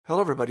Hello,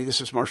 everybody. This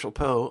is Marshall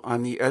Poe.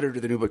 I'm the editor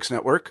of the New Books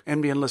Network.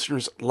 NBN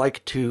listeners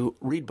like to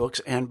read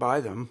books and buy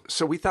them.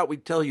 So we thought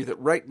we'd tell you that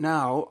right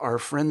now, our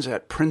friends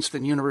at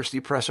Princeton University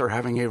Press are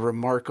having a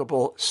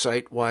remarkable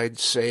site-wide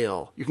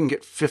sale. You can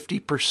get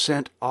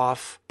 50%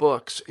 off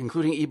books,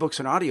 including ebooks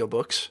and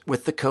audiobooks,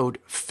 with the code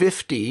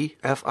 50,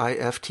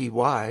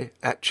 F-I-F-T-Y,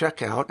 at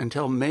checkout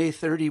until May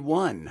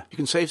 31. You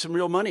can save some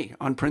real money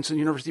on Princeton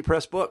University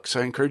Press books.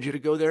 I encourage you to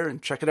go there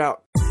and check it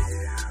out.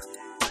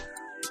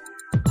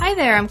 Hi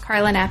there, I'm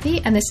Carla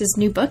Nappi, and this is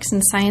New Books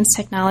in Science,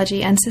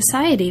 Technology, and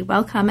Society.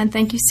 Welcome, and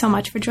thank you so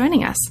much for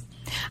joining us.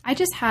 I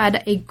just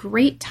had a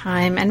great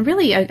time and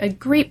really a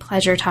great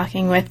pleasure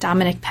talking with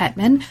Dominic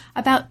Petman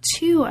about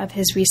two of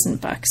his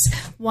recent books.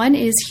 One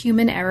is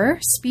Human Error,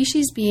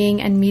 Species,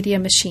 Being, and Media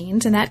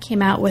Machines, and that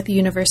came out with the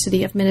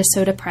University of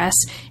Minnesota Press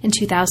in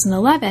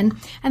 2011.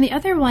 And the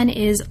other one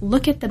is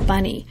Look at the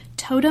Bunny,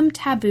 Totem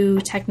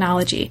Taboo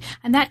Technology,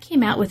 and that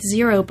came out with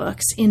Zero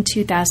Books in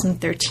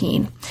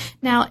 2013.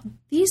 Now,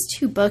 these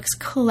two books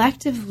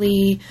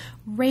collectively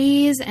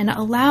raise and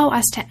allow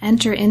us to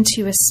enter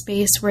into a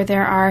space where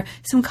there are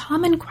some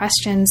common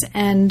questions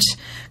and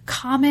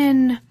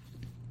common,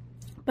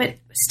 but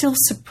still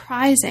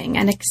surprising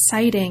and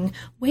exciting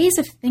ways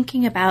of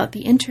thinking about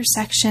the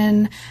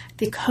intersection,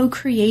 the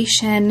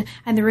co-creation,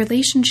 and the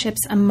relationships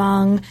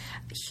among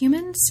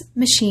humans,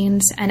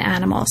 machines, and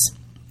animals.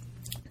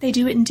 They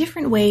do it in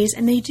different ways,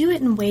 and they do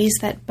it in ways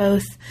that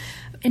both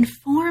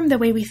inform the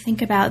way we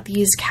think about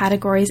these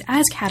categories,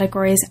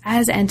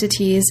 as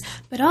entities,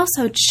 but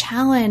also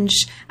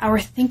challenge our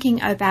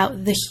thinking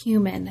about the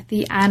human,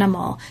 the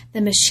animal,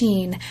 the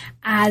machine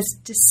as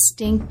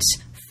distinct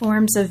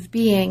forms of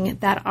being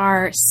that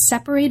are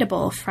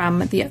separatable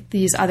from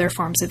these other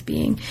forms of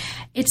being.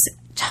 It's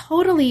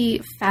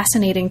totally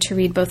fascinating to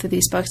read both of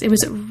these books. It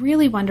was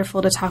really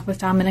wonderful to talk with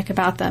Dominic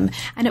about them,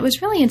 and it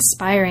was really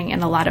inspiring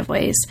in a lot of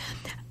ways.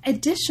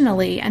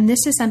 Additionally, and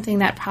this is something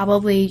that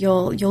probably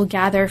you'll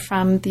gather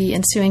from the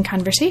ensuing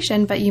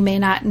conversation, but you may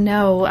not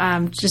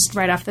know just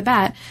right off the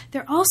bat,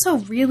 they're also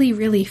really,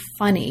 really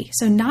funny.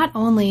 So not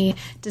only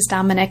does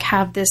Dominic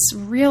have this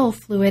real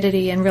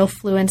fluidity and real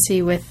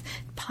fluency with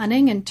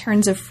punning and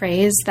turns of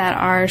phrase that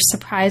are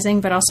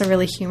surprising but also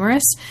really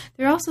humorous,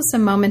 there are also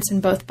some moments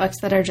in both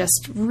books that are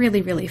just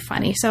really, really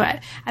funny. So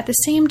at the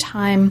same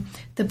time,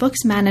 the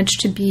books manage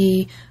to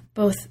be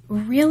both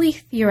really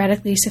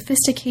theoretically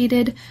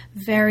sophisticated,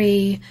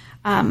 very,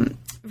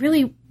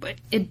 really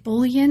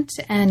ebullient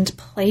and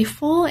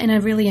playful in a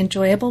really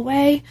enjoyable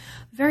way,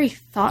 very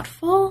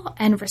thoughtful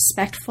and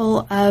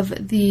respectful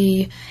of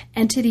the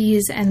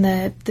entities and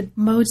the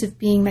modes of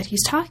being that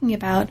he's talking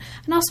about,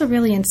 and also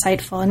really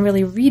insightful and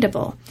really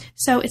readable.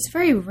 So it's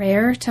very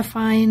rare to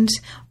find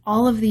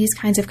all of these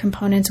kinds of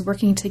components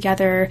working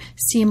together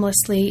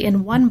seamlessly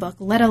in one book,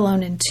 let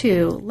alone in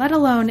two, let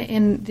alone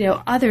in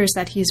others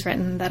that he's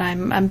written that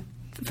I'm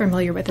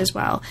familiar with as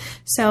well.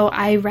 So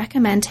I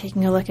recommend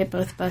taking a look at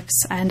both books,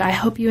 and I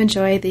hope you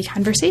enjoy the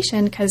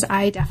conversation because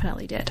I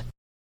definitely did.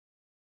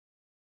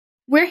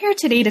 We're here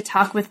today to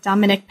talk with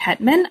Dominic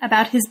Petman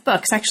about his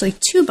books. Actually,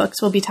 two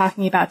books we'll be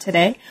talking about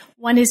today.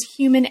 One is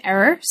Human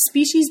Error,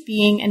 Species,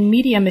 Being, and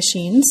Media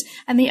Machines,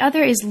 and the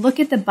other is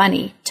Look at the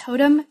Bunny,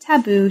 Totem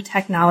Taboo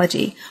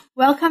Technology.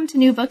 Welcome to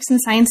New Books in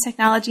Science,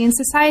 Technology, and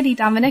Society,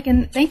 Dominic,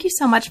 and thank you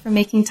so much for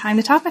making time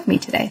to talk with me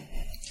today.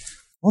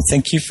 Well,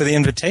 thank you for the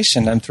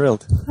invitation. I'm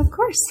thrilled. Of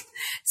course.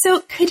 So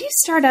could you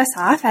start us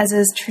off, as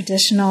is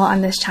traditional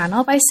on this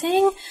channel, by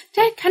saying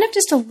kind of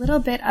just a little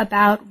bit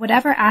about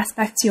whatever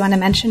aspects you want to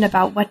mention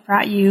about what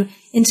brought you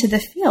into the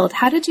field?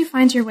 How did you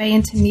find your way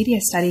into media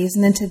studies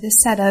and into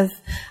this set of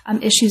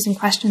issues and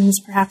questions,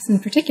 perhaps in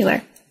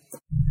particular?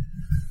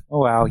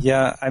 Oh, wow.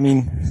 Yeah, I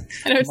mean,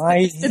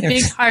 it's a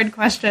big, hard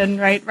question,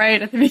 right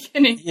at the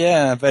beginning.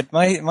 Yeah, but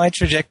my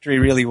trajectory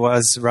really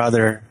was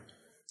rather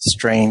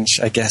strange,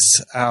 I guess.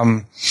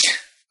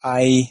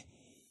 I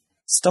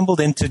stumbled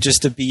into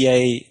just a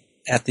BA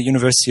at the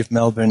University of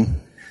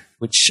Melbourne,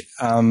 which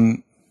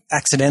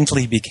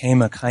accidentally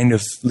became a kind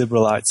of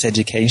liberal arts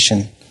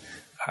education,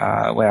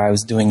 where I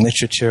was doing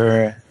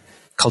literature,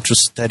 cultural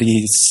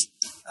studies,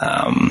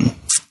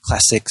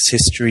 classics,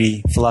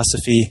 history,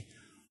 philosophy,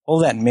 all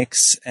that mix.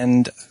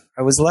 And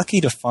I was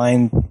lucky to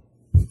find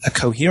a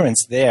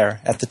coherence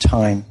there at the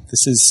time.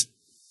 This is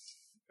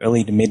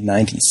early to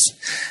mid-90s.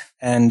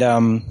 And I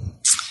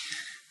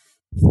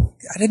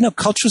don't know,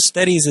 cultural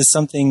studies is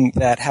something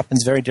that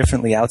happens very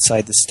differently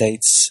outside the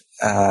States.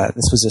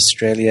 This was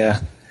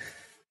Australia,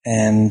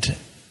 and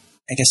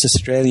I guess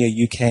Australia,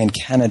 UK, and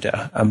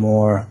Canada are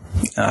more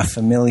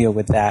familiar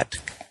with that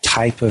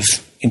type of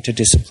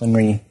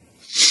interdisciplinary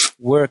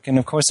work. And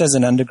of course, as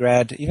an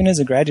undergrad, even as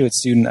a graduate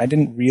student, I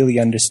didn't really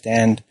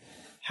understand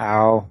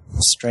how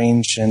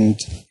strange and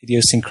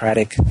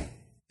idiosyncratic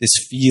this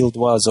field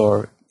was,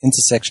 or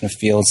intersection of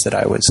fields that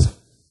I was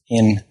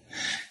in.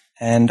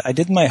 And I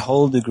did my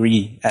whole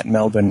degree at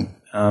Melbourne,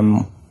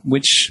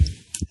 which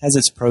has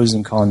its pros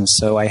and cons.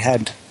 So I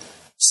had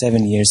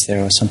 7 years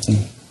there or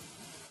something.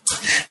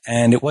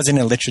 And it was in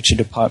a literature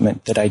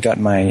department that I got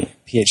my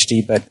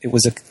PhD, but it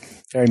was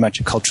very much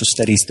a cultural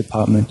studies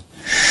department.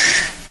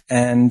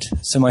 And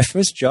so my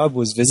first job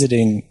was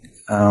visiting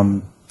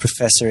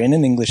professor in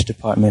an English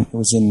department. It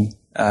was in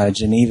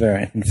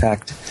Geneva, in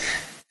fact.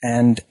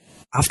 And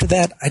after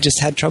that, I just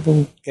had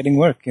trouble getting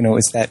work. It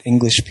was that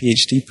English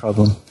PhD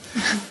problem.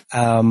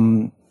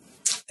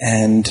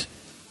 And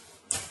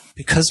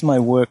because my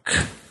work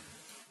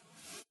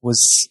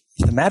was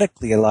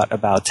thematically a lot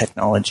about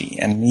technology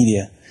and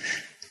media,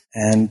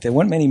 and there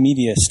weren't many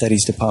media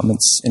studies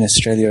departments in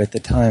Australia at the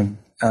time.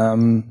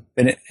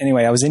 But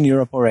anyway, I was in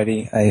Europe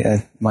already.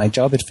 My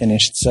job had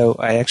finished, so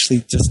I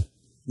actually just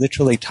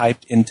literally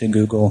typed into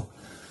Google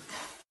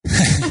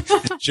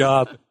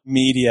job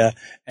media,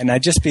 and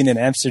I'd just been in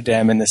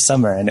Amsterdam in the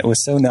summer, and it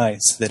was so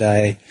nice that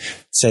I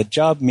said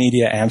job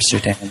media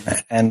Amsterdam,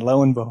 and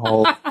lo and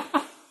behold,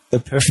 the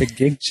perfect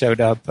gig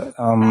showed up.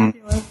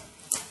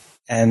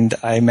 And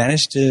I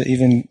managed to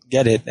even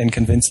get it and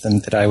convince them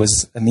that I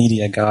was a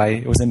media guy.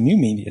 It was a new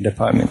media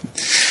department.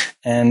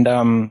 And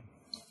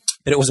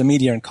but it was a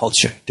media and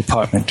culture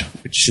department,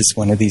 which is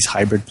one of these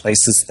hybrid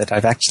places that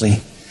I've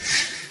actually,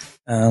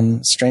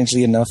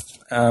 strangely enough,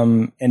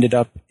 ended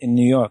up in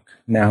New York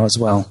now as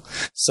well.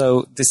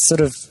 So this sort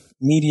of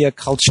media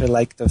culture,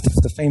 like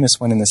the famous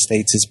one in the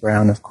States is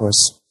Brown, of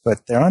course,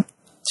 but there aren't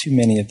too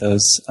many of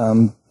those.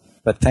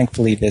 But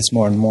thankfully there's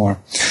more and more.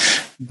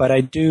 But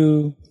I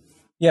do...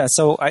 Yeah,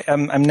 so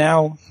I'm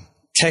now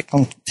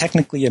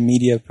technically a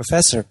media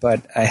professor,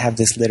 but I have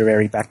this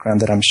literary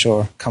background that I'm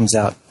sure comes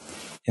out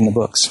in the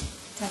books.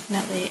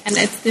 Definitely. And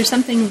there's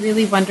something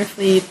really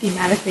wonderfully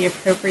thematically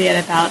appropriate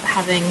about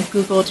having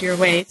Googled your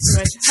way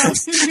through how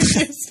to do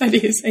your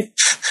studies.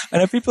 I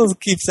know people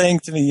keep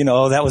saying to me,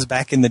 oh, that was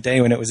back in the day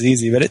when it was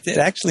easy, but it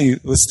actually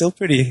was still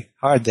pretty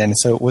hard then.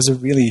 So it was a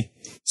really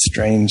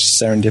strange,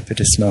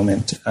 serendipitous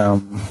moment.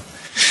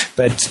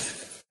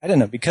 But I don't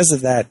know, because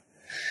of that,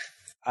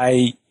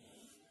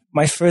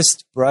 my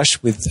first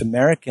brush with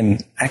American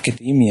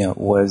academia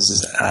was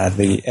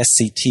the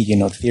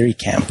SCT, Theory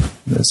Camp,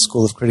 the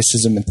School of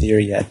Criticism and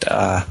Theory it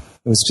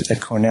was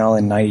at Cornell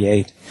in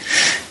 '98.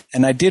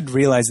 And I did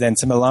realize then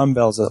some alarm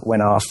bells that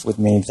went off with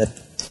me that,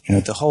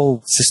 the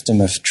whole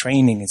system of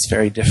training is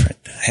very different.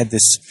 I had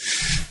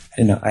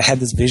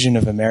this vision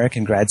of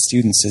American grad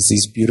students as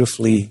these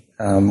beautifully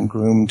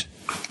groomed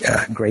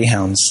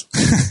greyhounds.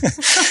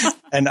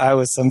 And I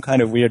was some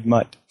kind of weird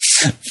mutt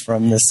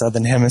from the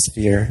Southern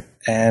Hemisphere.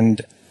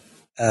 And,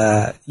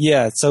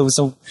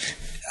 so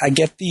I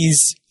get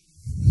this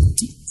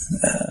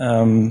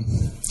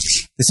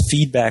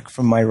feedback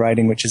from my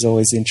writing, which is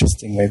always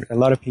interesting. Where a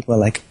lot of people are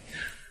like,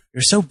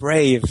 you're so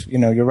brave,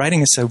 your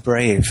writing is so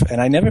brave.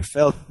 And I never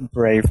felt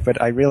brave, but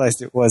I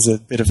realized it was a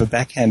bit of a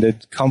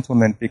backhanded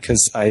compliment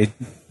because I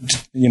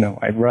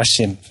rush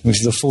in, which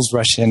is a fool's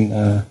rush in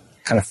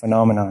kind of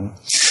phenomenon.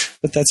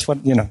 But that's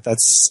what,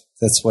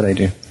 that's what I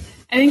do.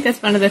 I think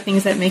that's one of the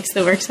things that makes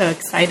the work so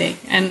exciting.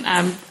 And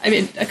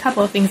a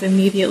couple of things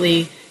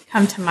immediately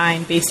come to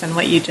mind based on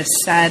what you just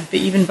said, but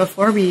even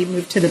before we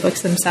move to the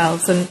books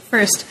themselves. And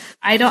first,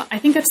 I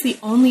think that's the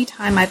only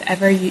time I've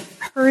ever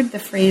heard the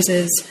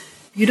phrases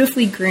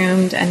beautifully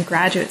groomed and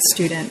graduate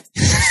student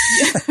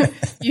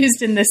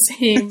used in the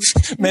same...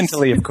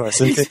 Mentally, of course.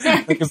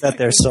 Think about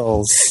their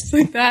souls.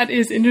 That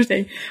is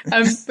interesting.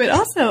 But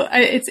also,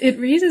 it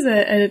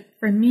raises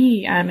for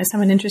me, as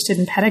someone interested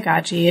in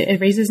pedagogy,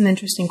 it raises an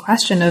interesting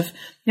question of,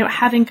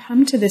 having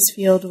come to this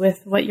field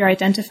with what you're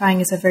identifying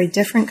as a very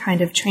different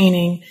kind of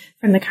training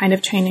from the kind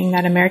of training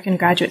that American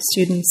graduate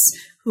students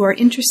who are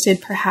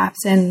interested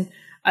perhaps in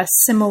a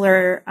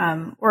similar,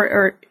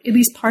 or at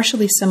least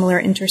partially similar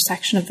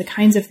intersection of the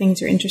kinds of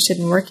things you're interested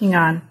in working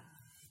on.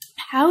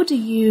 How do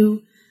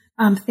you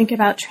think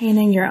about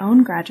training your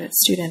own graduate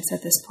students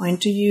at this point?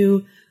 Do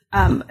you,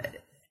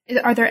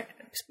 are there,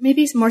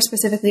 maybe more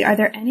specifically, are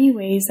there any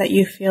ways that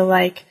you feel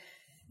like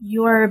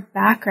your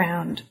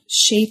background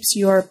shapes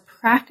your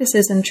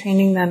practices in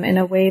training them in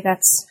a way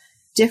that's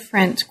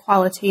different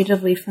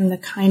qualitatively from the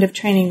kind of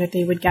training that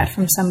they would get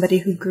from somebody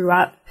who grew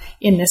up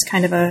in this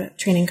kind of a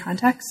training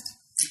context?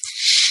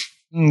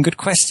 Good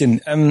question.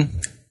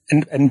 And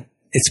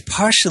it's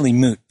partially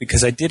moot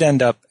because I did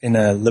end up in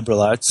a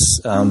liberal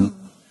arts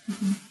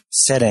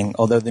setting,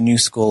 although the new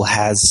school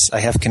I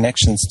have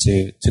connections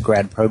to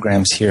grad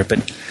programs here,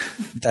 but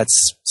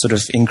that's sort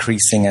of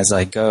increasing as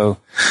I go.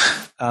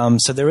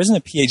 So there isn't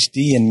a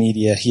PhD in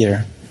media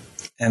here.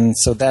 And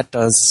so that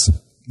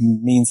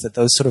means that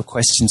those sort of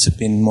questions have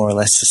been more or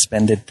less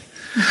suspended.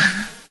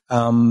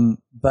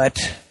 But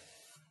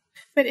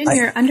in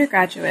your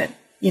undergraduate,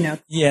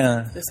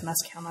 yeah, this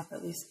must come up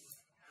at least.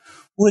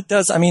 Well, it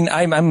does. I mean,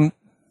 I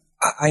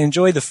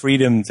enjoy the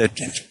freedom that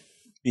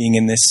being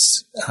in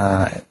this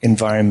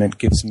environment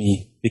gives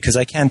me, because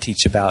I can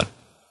teach about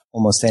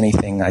almost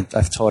anything.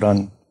 I've taught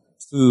on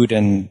food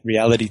and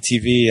reality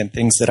TV and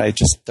things that I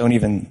just don't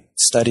even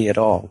study at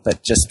all,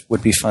 but just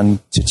would be fun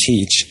to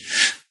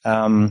teach.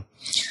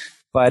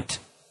 But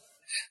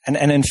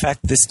in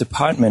fact, this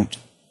department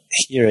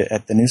here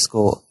at the New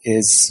School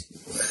is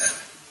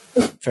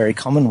very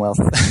Commonwealth.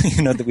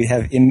 That we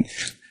have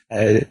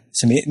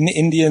some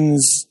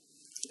Indians,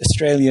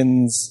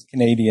 Australians,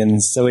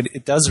 Canadians, so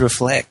it does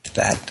reflect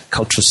that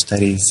cultural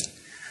studies,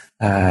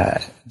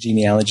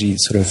 genealogy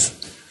sort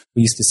of,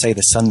 we used to say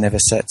the sun never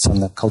sets on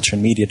the culture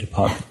and media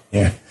department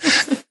here.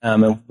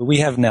 But we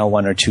have now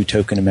one or two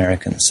token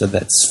Americans, so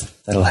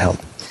that'll help.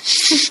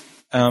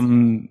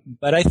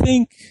 But I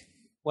think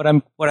what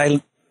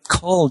I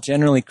call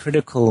generally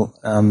critical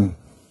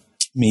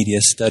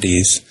media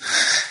studies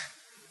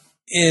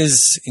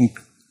is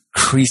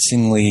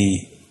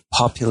increasingly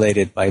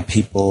populated by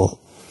people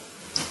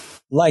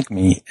like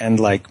me and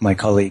like my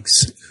colleagues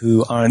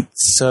who aren't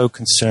so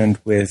concerned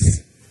with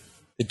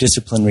the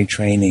disciplinary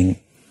training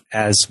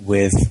as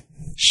with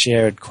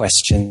shared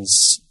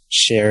questions,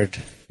 shared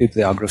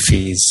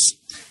bibliographies,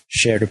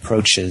 shared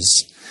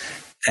approaches.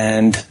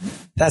 And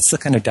that's the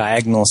kind of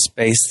diagonal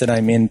space that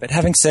I'm in. But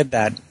having said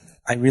that,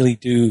 I really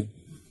do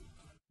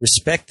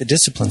respect the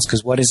disciplines,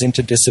 because what is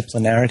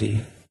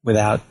interdisciplinarity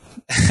without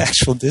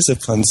actual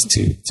disciplines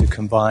to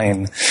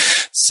combine?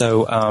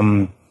 So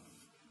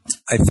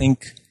I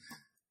think,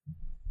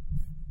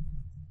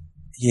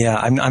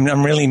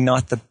 I'm really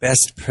not the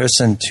best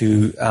person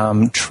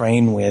to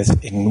train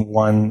with in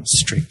one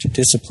strict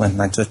discipline.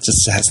 That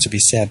just has to be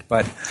said.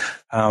 But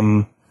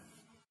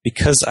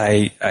because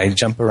I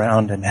jump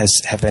around and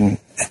have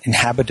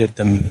inhabited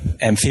them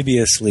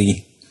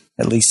amphibiously,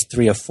 at least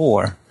 3 or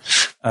 4,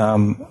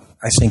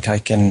 I think I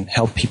can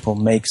help people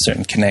make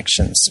certain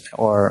connections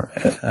or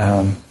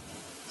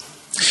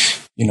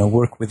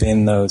work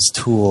within those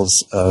tools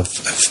of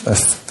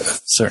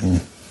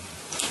certain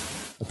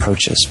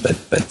approaches. But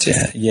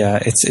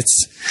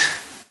it's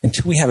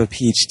until we have a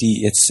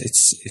PhD,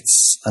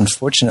 it's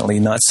unfortunately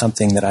not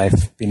something that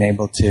I've been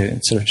able to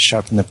sort of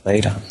sharpen the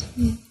blade on.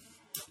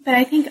 But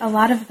I think a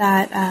lot of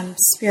that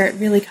spirit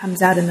really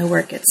comes out in the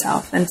work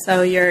itself, and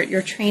so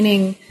you're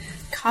training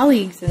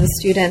colleagues and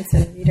students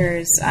and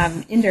readers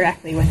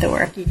indirectly with the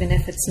work, even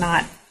if it's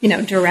not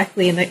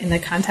directly in the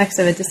context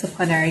of a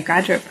disciplinary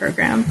graduate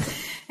program.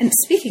 And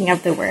speaking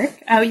of the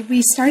work,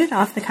 we started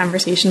off the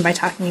conversation by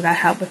talking about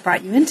how what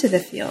brought you into the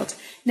field.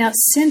 Now,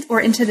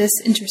 into this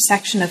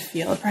intersection of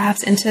field,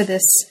 perhaps into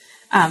this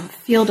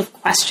field of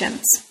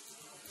questions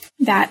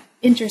that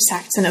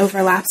intersects and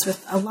overlaps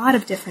with a lot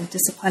of different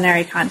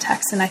disciplinary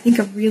contexts, and I think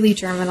a really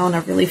germinal and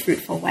a really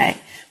fruitful way.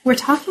 We're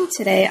talking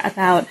today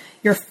about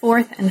your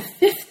 4th and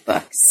 5th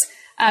books.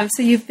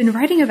 So you've been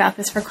writing about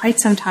this for quite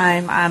some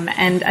time,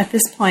 and at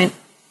this point,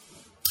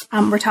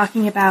 we're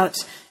talking about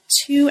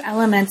 2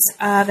 elements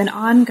of an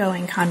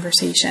ongoing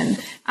conversation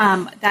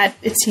that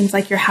it seems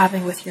like you're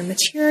having with your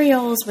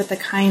materials, with the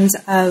kinds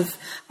of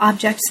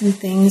objects and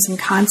things and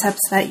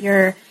concepts that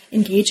you're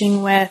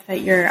engaging with,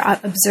 that you're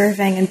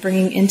observing and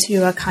bringing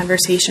into a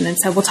conversation. And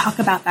so we'll talk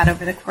about that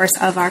over the course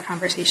of our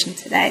conversation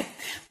today.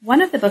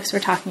 One of the books we're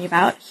talking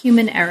about,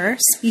 Human Error,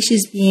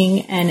 Species,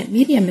 Being, and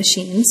Media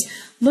Machines,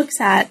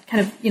 looks at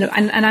kind of,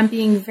 and I'm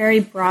being very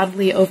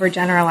broadly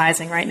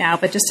overgeneralizing right now,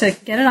 but just to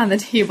get it on the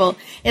table,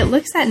 it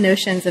looks at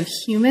notions of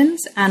humans,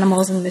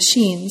 animals, and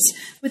machines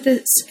with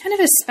this kind of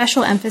a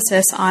special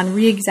emphasis on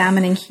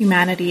re-examining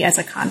humanity as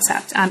a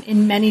concept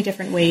in many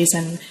different ways,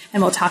 and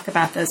we'll talk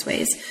about those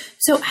ways.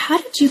 So how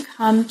did you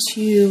come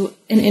to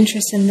an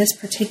interest in this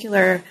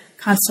particular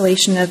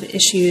constellation of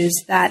issues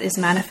that is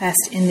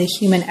manifest in the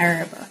Human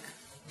Error book?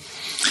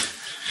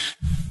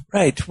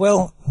 Right.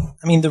 Well,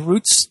 I mean, the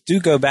roots do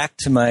go back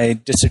to my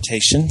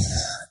dissertation,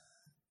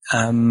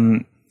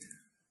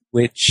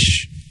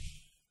 which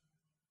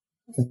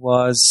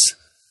was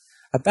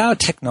about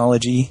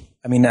technology.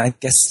 I mean, I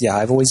guess,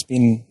 I've always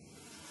been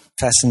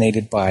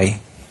fascinated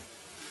by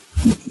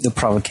the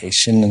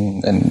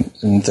provocation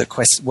and the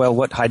question,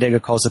 what Heidegger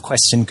calls the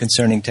question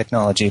concerning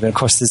technology. But of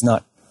course, there's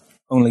not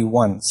only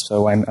one.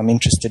 So I'm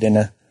interested in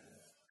a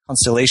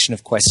constellation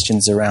of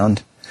questions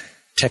around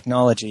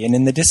technology. And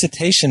in the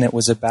dissertation, it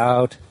was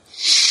about,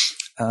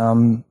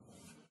 I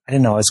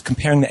was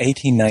comparing the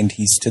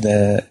 1890s to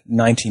the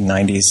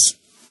 1990s,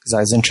 because I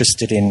was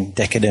interested in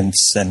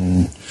decadence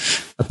and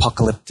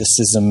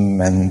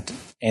apocalypticism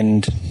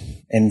and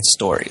end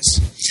stories.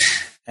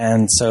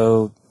 And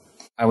so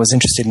I was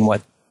interested in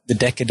what the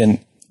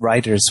decadent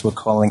writers were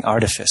calling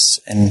artifice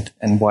and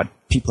what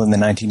people in the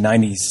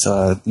 1990s,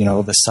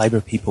 the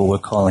cyber people were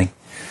calling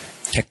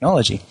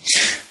technology.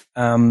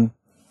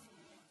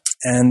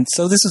 And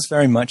so this is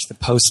very much the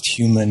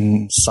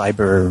post-human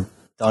cyber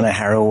Donna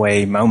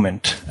Haraway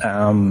moment.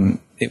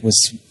 It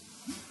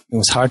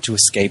was hard to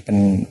escape,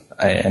 and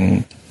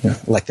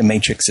like the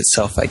Matrix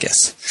itself, I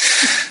guess.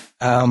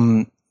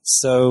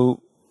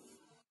 So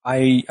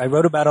I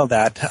wrote about all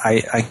that.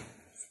 I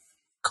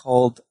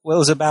called, it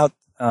was about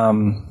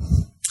the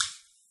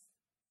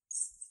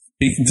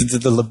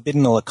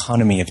libidinal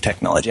economy of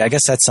technology. I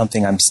guess that's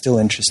something I'm still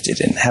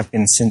interested in, have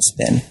been since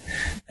then.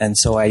 And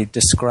so I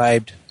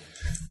described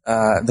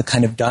the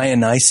kind of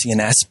Dionysian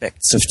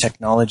aspects of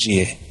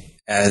technology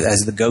as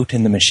the goat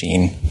in the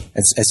machine.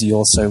 As you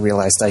also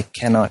realized, I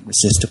cannot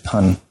resist a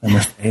pun, I'm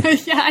afraid.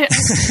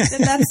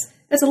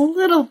 That's a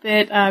little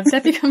bit,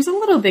 that becomes a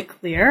little bit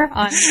clear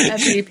on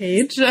every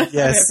page.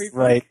 Yes, every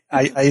right.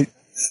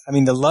 I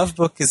mean, the Love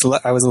book is,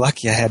 I was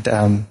lucky. I had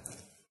a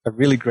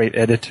really great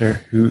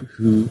editor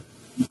who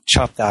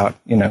chopped out,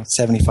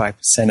 75%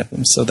 of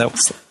them. So that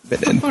was,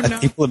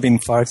 people have been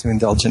far too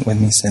indulgent with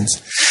me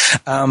since.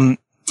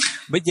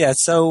 But yeah,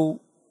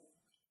 so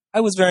I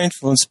was very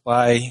influenced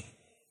by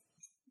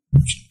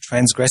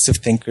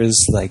transgressive thinkers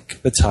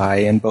like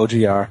Bataille and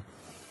Baudrillard.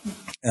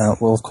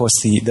 Well, of course,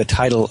 the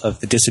title of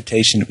the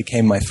dissertation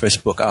became my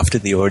first book after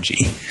The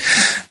Orgy.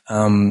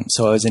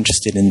 So I was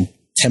interested in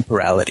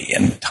temporality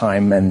and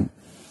time, and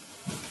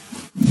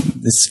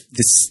this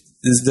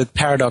is the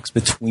paradox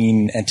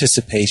between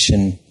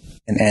anticipation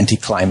and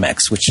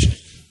anticlimax, which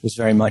was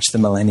very much the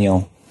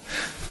millennial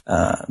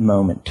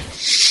moment.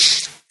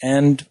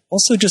 And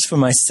also just for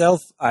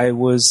myself, I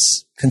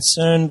was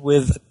concerned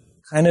with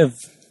kind of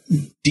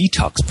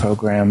detox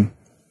program,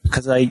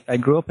 because I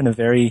grew up in a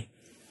very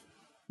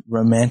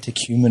romantic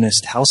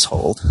humanist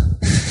household.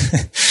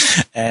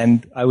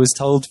 And I was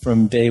told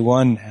from day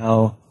one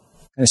how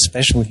kind of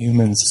special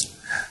humans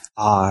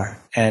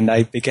are. And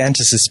I began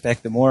to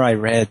suspect, the more I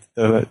read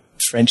the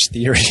French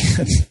theory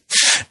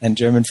and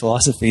German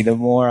philosophy, the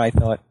more I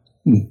thought,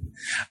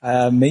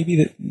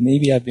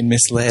 maybe I've been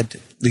misled,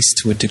 at least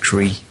to a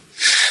degree.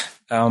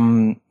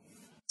 So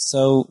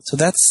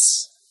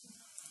that's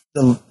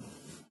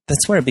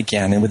where it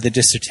began, and with the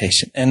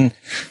dissertation. And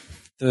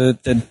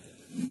the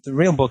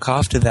real book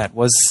after that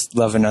was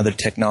Love and Other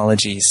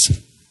Technologies,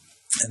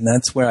 and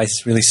that's where I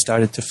really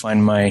started to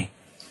find my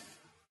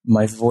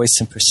voice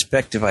and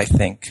perspective, I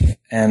think.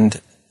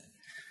 And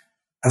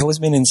I've always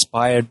been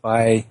inspired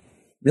by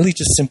really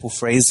just simple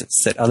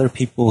phrases that other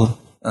people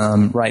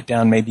write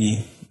down,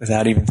 maybe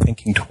without even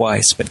thinking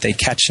twice, but they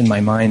catch in my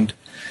mind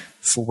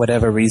for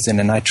whatever reason,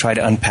 and I try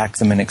to unpack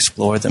them and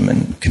explore them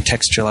and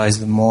contextualize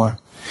them more.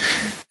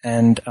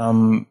 And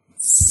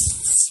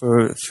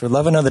for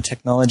Love and Other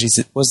Technologies,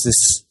 it was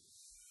this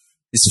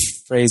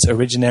phrase,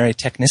 originary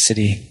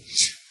technicity,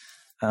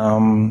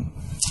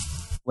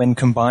 when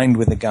combined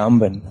with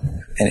Agamben,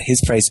 and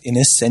his phrase,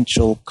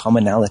 inessential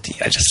commonality.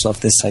 I just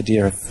love this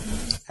idea of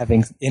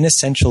having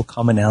inessential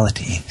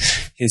commonality.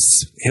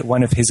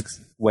 One of his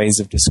ways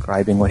of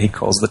describing what he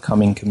calls the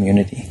coming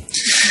community.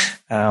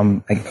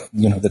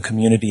 The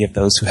community of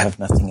those who have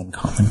nothing in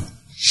common.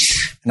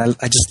 And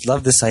I just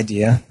love this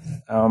idea,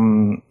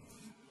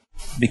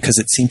 because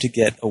it seemed to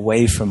get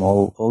away from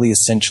all the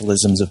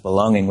essentialisms of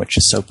belonging, which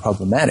is so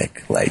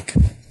problematic.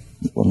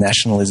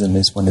 Nationalism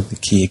is one of the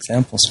key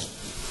examples.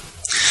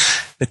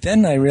 But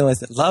then I realized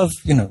that love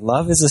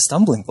is a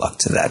stumbling block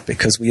to that,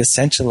 because we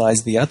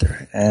essentialize the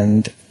other.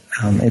 And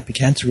it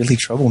began to really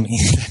trouble me.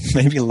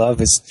 Maybe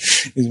love is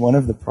one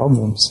of the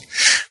problems.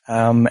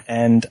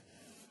 And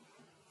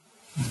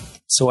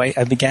so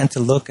I began to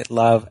look at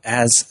love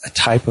as a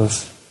type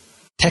of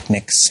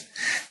technics.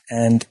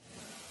 And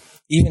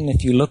even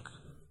if you look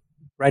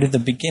right at the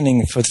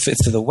beginning, for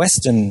the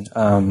Western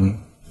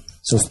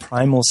sort of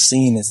primal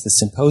scene is the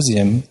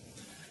symposium,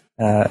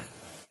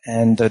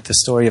 and the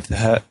story of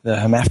the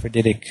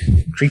hermaphroditic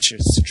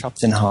creatures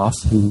chopped in half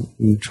who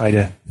try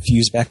to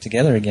fuse back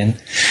together again.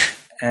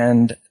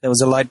 And there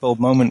was a light bulb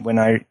moment when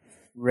I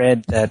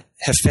read that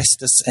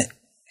Hephaestus,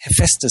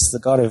 the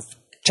god of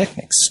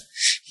technics,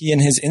 he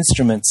and his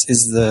instruments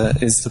is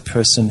the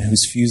person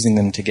who's fusing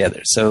them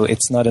together. So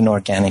it's not an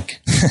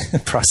organic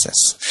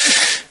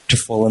process to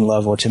fall in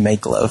love or to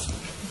make love.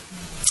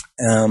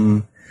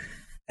 And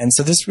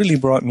so this really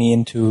brought me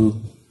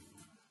into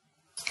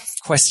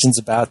questions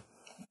about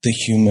the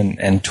human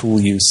and tool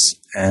use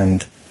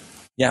and,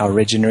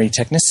 originary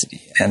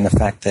technicity, and the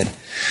fact that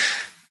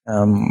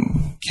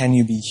can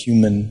you be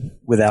human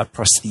without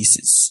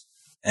prosthesis?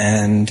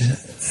 And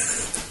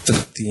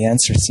the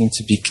answer seemed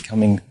to be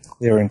becoming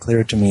clearer and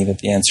clearer to me that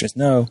the answer is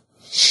no.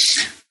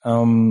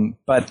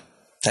 But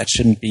that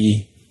shouldn't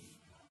be,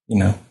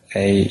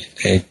 a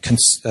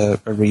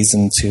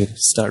reason to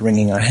start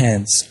wringing our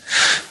hands.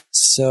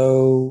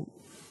 So,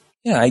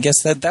 I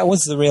guess that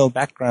was the real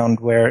background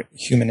where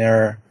human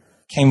error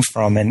came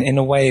from, and in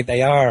a way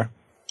they are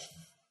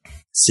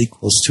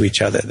sequels to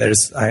each other.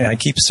 I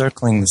keep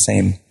circling the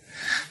same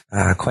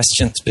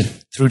questions, but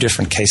through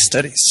different case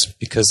studies,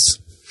 because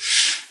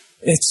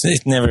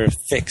it never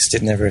fixed,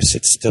 it never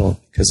sits still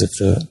because of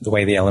the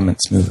way the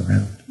elements move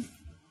around.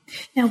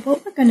 Now,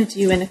 what we're going to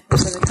do in the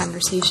course of the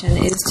conversation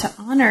is to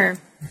honor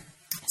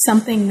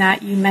something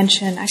that you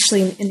mentioned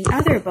actually in the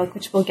other book,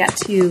 which we'll get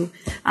to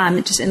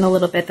just in a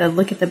little bit, the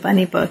Look at the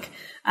Bunny book,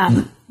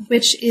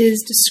 which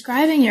is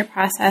describing your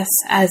process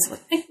as,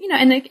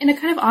 in a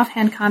kind of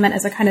offhand comment,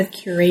 as a kind of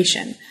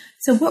curation.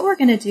 So what we're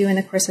going to do in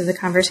the course of the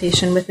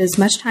conversation, with as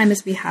much time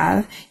as we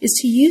have, is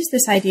to use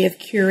this idea of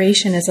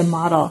curation as a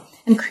model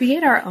and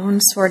create our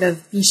own sort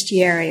of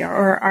bestiary,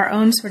 or our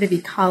own sort of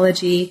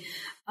ecology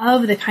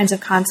of the kinds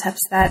of concepts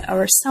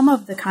or some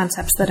of the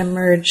concepts that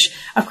emerge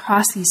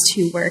across these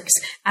two works,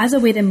 as a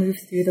way to move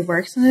through the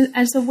works and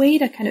as a way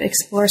to kind of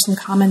explore some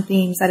common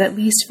themes that, at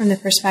least from the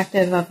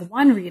perspective of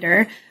one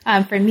reader,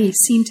 for me,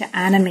 seem to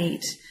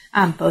animate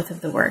both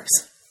of the works.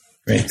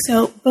 Great.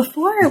 So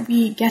before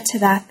we get to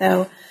that,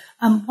 though,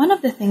 One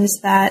of the things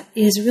that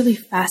is really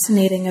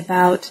fascinating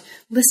about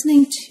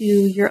listening to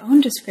your own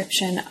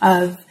description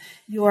of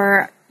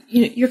your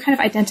kind of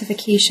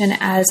identification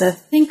as a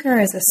thinker,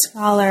 as a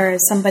scholar,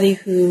 as somebody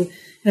who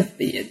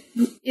it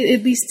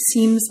at least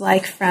seems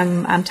like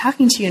from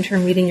talking to you and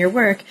from reading your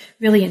work,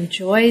 really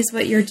enjoys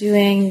what you're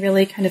doing,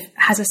 really kind of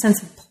has a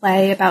sense of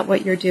play about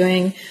what you're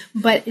doing,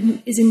 but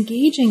is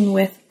engaging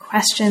with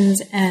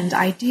questions and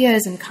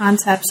ideas and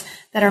concepts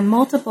that are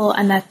multiple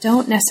and that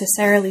don't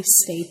necessarily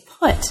stay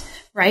put,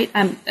 right?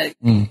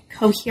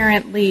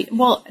 Coherently,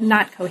 well,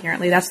 not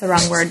coherently, that's the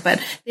wrong word, but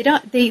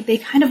they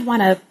kind of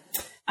want to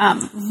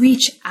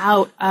reach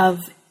out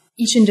of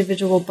each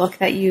individual book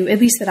that you, at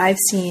least that I've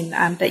seen,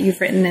 that you've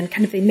written, and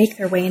kind of they make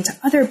their way into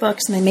other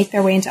books and they make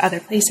their way into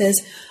other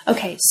places.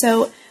 Okay,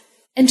 so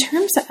in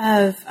terms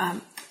of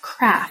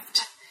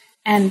craft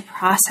and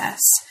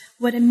process,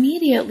 what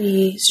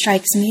immediately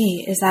strikes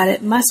me is that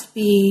it must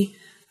be,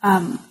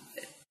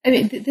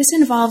 this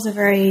involves a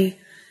very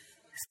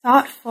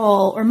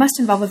thoughtful, or must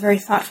involve a very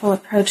thoughtful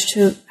approach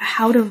to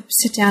how to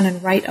sit down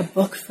and write a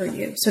book for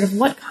you. Sort of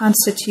what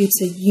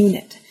constitutes a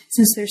unit,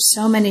 since there's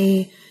so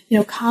many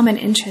common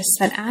interests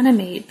that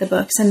animate the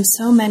books and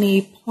so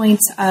many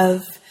points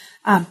of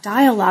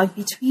dialogue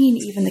between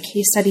even the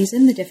case studies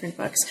in the different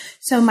books.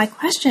 So my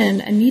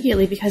question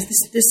immediately, because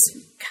this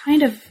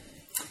kind of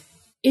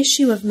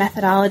issue of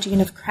methodology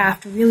and of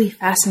craft really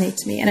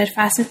fascinates me, and it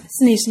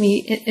fascinates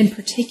me in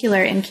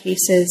particular in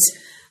cases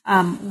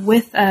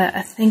with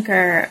a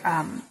thinker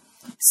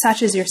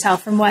such as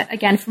yourself, from what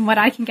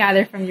I can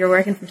gather from your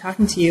work and from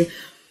talking to you.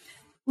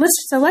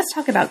 Let's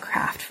talk about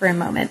craft for a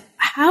moment.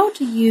 How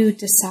do you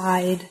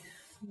decide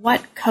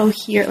what's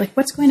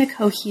going to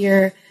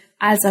cohere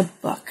as a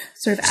book,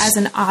 sort of as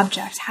an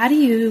object? How do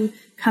you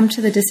come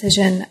to the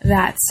decision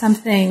that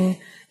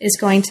something is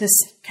going to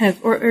kind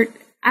of, or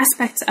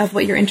aspects of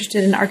what you're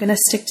interested in are going to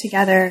stick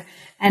together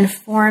and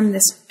form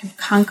this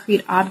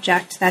concrete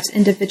object that's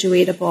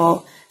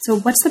individuatable? So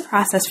what's the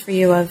process for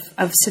you of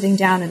sitting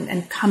down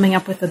and coming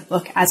up with a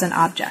book as an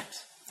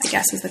object, I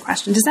guess, is the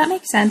question. Does that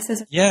make sense?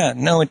 Yeah,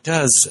 no, it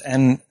does.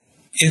 And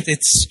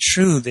it's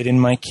true that in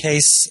my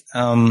case,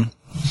 I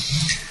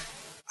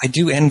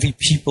do envy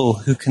people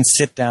who can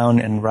sit down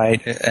and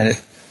write an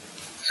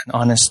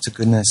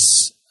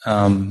honest-to-goodness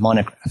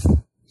monograph.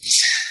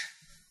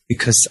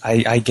 Because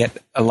I get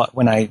a lot,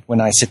 when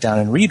I sit down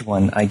and read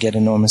one, I get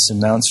enormous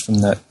amounts from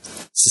the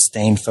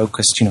sustained,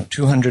 focused,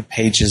 200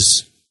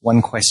 pages,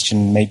 one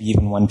question, maybe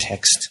even one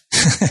text,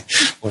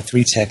 or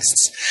three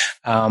texts.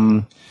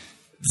 I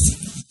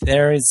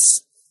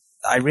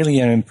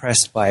really am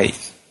impressed by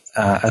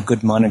a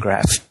good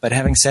monograph. But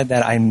having said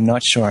that, I'm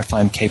not sure if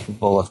I'm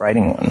capable of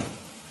writing one,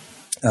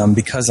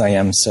 because I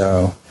am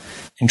so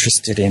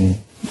interested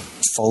in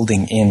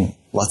folding in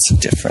lots of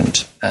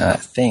different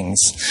things.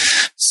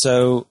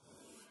 So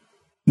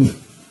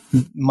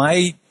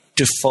my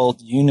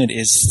default unit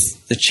is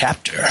the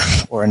chapter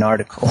or an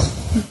article.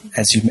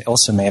 As you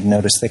also may have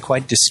noticed, they're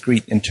quite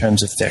discrete in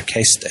terms of their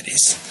case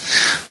studies.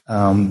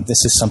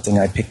 This is something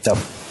I picked up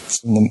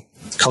from the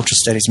cultural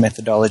studies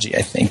methodology,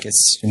 I think.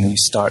 It's, you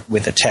start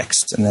with a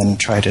text and then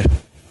try to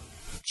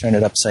turn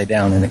it upside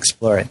down and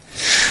explore it.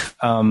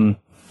 And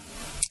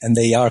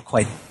they are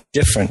quite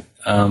different.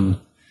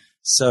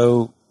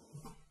 So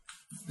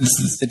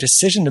the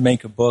decision to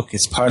make a book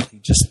is partly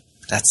just,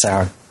 that's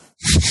our,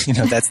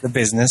 that's the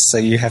business, so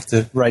you have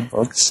to write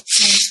books.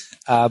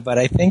 But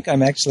I think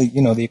I'm actually,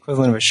 the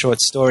equivalent of a short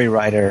story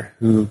writer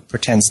who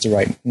pretends to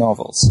write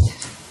novels.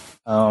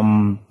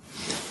 So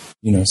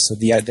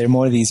there are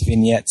more of these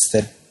vignettes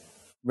that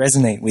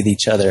resonate with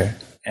each other,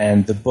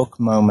 and the book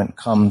moment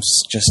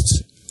comes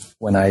just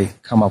when I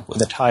come up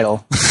with a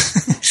title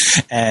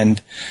and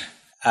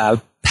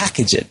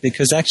package it,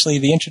 because actually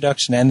the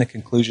introduction and the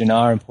conclusion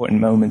are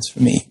important moments for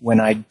me when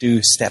I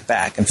do step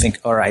back and think,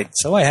 all right,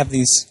 so I have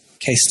these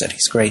case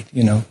studies, great,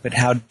 but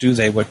how do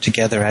they work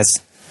together as,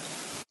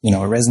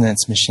 a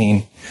resonance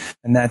machine?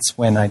 And that's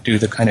when I do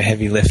the kind of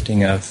heavy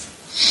lifting of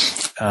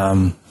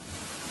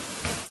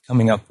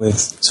coming up with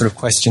sort of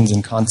questions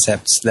and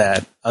concepts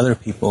that other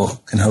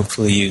people can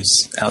hopefully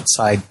use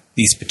outside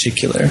these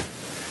particular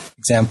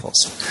examples.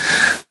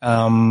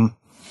 And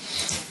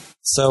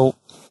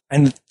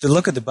the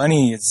Look at the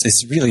Bunny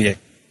is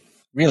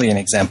really an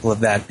example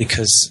of that,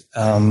 because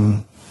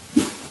I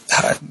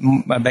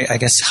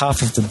guess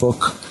half of the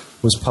book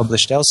was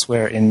published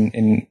elsewhere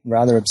in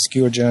rather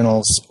obscure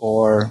journals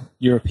or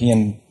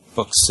European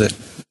books that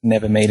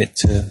never made it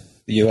to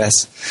the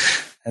US.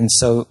 And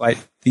so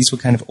these were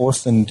kind of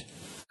orphaned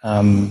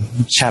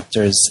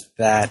chapters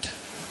that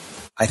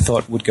I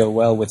thought would go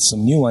well with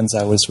some new ones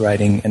I was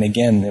writing. And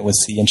again, it was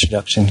the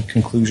introduction,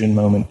 conclusion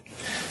moment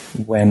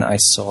when I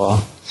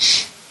saw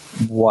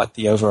what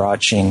the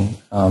overarching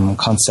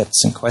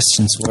concepts and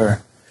questions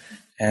were.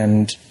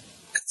 And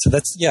so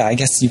that's, I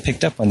guess you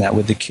picked up on that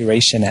with the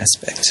curation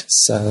aspect.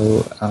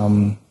 So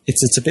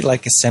it's a bit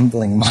like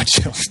assembling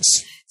modules.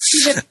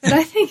 But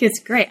I think it's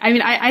great. I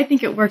mean, I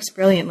think it works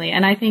brilliantly.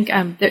 And I think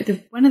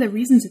one of the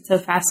reasons it's so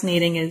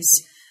fascinating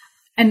is,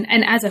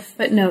 And as a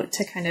footnote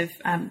to kind of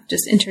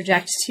just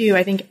interject too,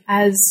 I think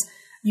as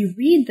you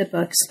read the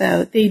books,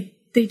 though, they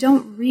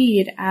don't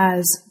read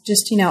as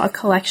just, a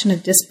collection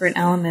of disparate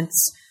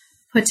elements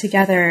put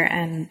together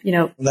and, in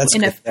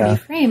a free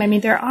frame. I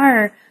mean, there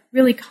are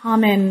really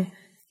common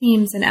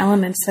themes and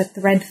elements that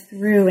thread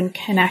through and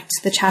connect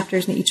the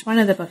chapters in each one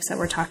of the books that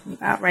we're talking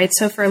about, right?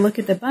 So for Look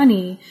at the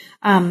Bunny,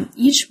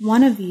 each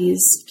one of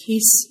these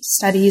case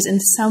studies in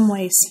some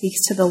way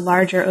speaks to the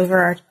larger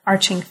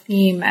overarching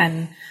theme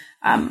and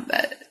kind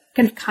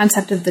of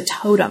concept of the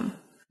totem,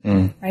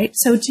 right?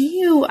 So do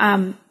you,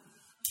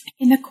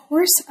 in the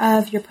course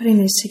of your putting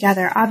these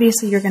together,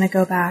 obviously you're going to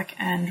go back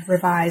and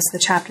revise the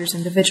chapters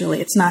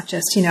individually. It's not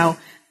just,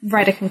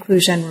 write a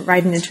conclusion,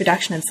 write an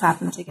introduction, and slap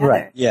them together.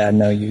 Right. Yeah,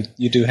 no,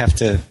 you do have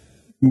to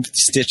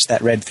stitch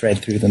that red thread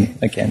through them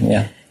again,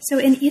 yeah. So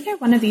in either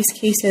one of these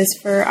cases,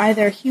 for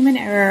either Human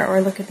Error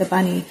or Look at the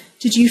Bunny,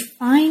 did you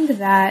find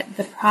that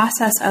the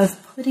process of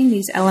putting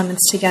these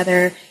elements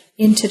together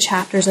into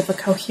chapters of a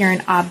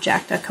coherent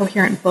object, a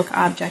coherent book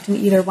object, in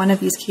either one of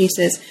these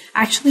cases,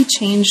 actually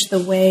changed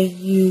the way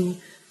you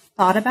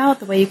thought about,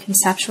 the way you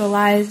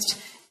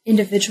conceptualized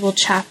individual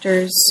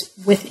chapters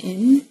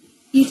within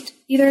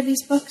either of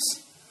these books?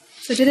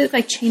 So did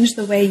it change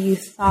the way you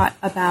thought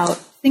about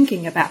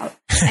thinking about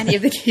any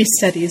of the case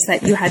studies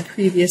that you had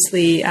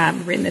previously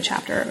written the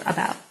chapter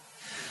about?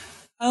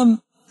 I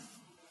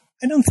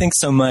don't think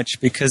so much,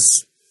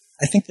 because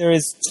I think there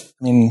is,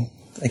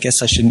 I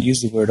guess I shouldn't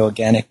use the word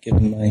organic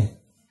given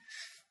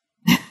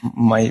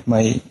my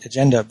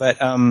agenda, but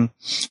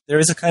there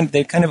is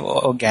they're kind of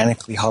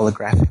organically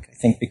holographic, I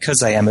think,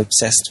 because I am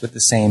obsessed with the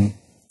same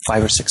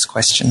 5 or 6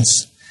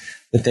 questions,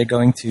 that they're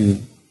going to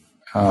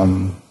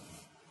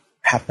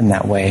happen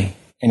that way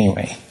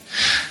anyway.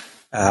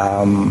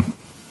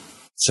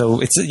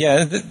 So it's,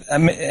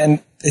 and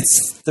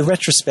it's, the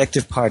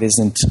retrospective part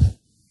isn't,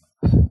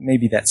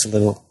 maybe that's a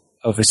little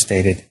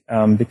overstated,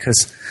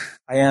 because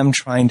I am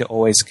trying to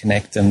always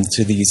connect them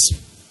to these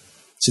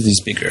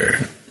bigger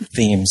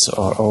themes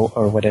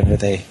or whatever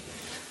they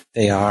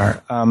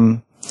are.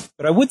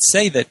 But I would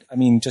say that,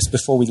 just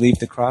before we leave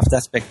the craft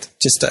aspect,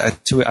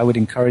 I would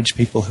encourage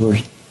people who are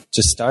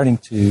just starting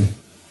to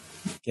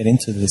get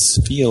into this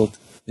field,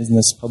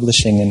 business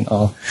publishing and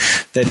all,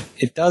 that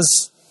it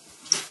does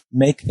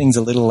make things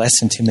a little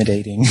less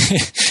intimidating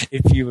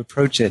if you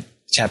approach it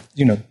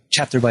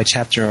chapter by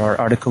chapter or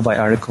article by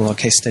article or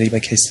case study by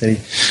case study.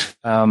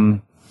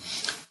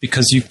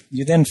 Because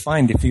you then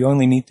find if you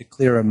only need to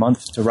clear a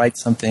month to write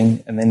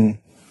something and then,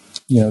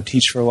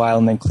 teach for a while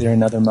and then clear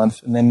another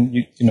month, and then,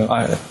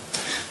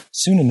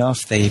 soon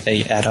enough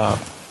they add up.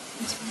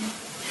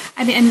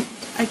 And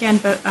again,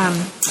 but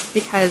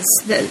because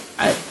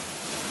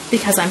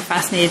I'm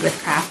fascinated with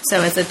craft,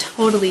 so as a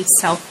totally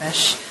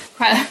selfish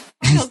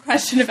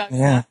question about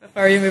craft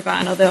before we move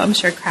on, although I'm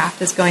sure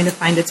craft is going to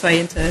find its way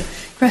into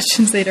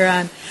questions later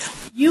on.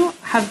 You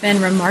have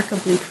been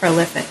remarkably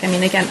prolific.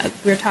 Again,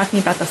 we're talking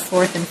about the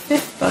 4th and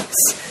 5th books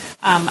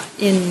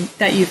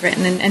that you've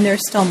written, and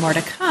there's still more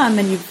to come,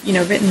 and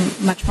you've written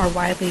much more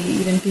widely,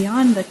 even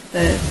beyond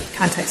the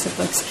context of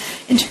books.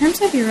 In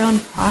terms of your own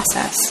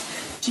process,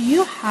 do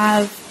you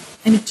have?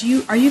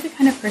 Are you the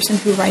kind of person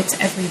who writes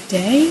every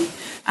day?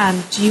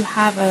 Do you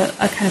have a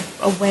kind of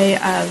a way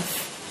of?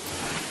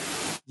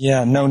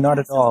 Yeah, no, not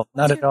at all,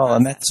 not at all,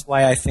 and that's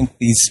why I think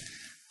the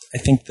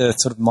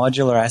sort of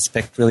modular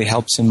aspect really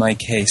helps in my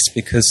case,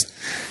 because,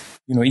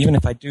 even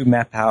if I do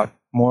map out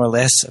more or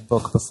less a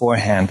book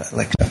beforehand,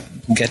 like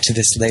I'll get to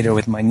this later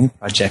with my new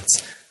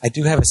projects, I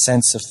do have a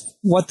sense of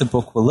what the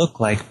book will look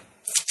like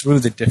through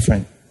the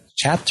different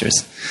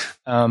chapters.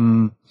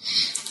 But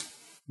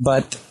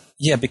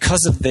yeah,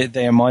 because of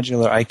they're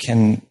modular, I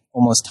can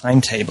almost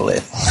timetable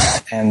it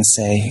and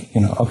say,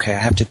 okay, I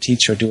have to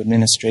teach or do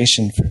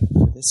administration for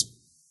this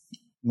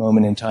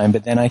moment in time,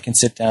 but then I can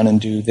sit down and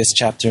do this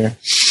chapter.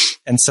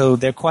 And so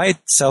they're quite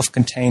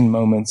self-contained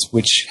moments,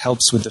 which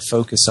helps with the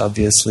focus,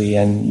 obviously,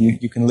 and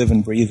you can live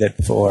and breathe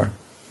it for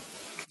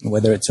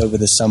whether it's over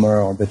the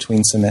summer or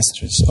between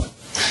semesters or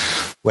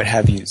what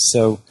have you.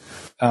 So,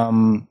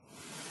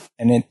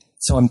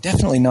 so I'm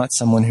definitely not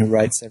someone who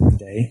writes every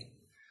day,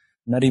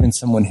 not even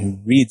someone who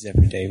reads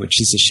every day, which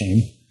is a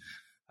shame.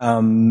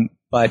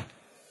 But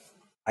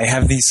I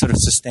have these sort of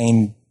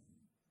sustained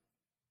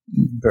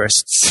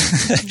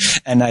bursts,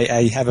 and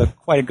I have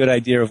quite a good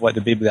idea of what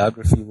the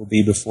bibliography will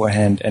be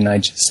beforehand, and I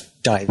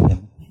just dive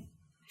in.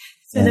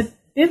 So the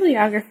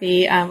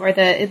bibliography, or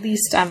at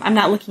least I'm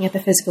not looking at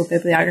the physical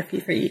bibliography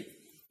for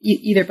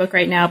either book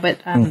right now, but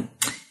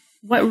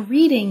what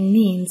reading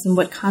means and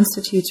what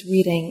constitutes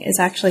reading is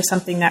actually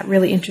something that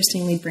really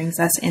interestingly brings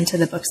us into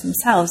the books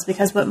themselves,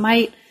 because what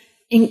might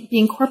be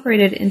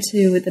incorporated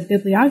into the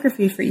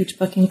bibliography for each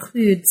book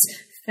includes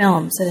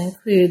films, it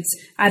includes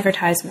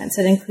advertisements,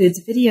 it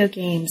includes video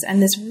games,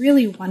 and this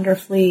really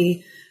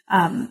wonderfully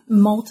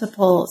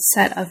multiple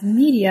set of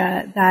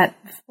media that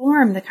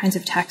form the kinds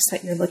of texts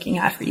that you're looking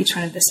at for each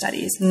one of the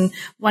studies. And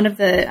one of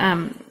the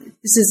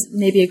this is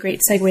maybe a great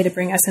segue to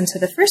bring us into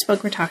the first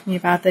book we're talking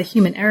about, the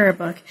Human Error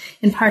book,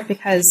 in part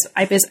because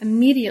I was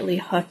immediately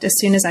hooked as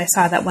soon as I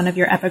saw that one of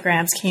your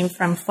epigrams came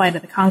from Flight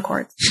of the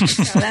Conchords.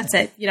 So that's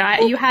it.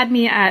 You had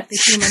me at the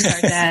humans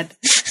are dead.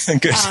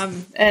 Good.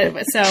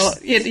 So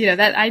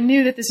that I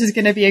knew that this was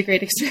going to be a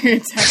great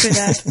experience after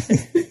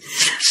that.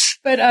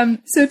 But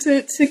so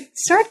to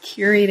start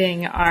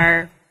curating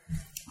our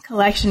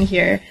collection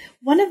here,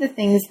 one of the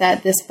things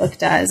that this book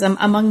does,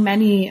 among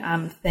many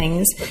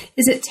things,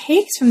 is it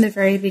takes from the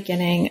very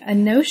beginning a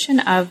notion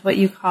of what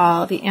you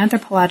call the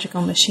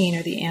anthropological machine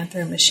or the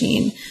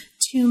anthro-machine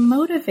to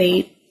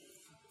motivate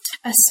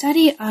a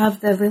study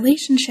of the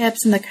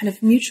relationships and the kind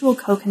of mutual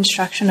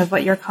co-construction of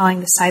what you're calling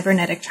the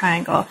cybernetic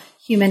triangle,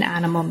 human,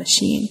 animal,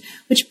 machine,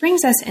 which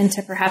brings us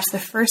into perhaps the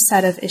first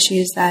set of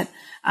issues that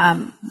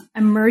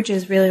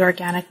emerges really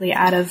organically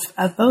out of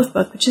both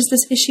books, which is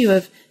this issue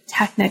of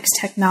technics,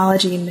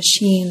 technology,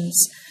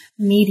 machines,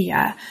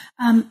 media.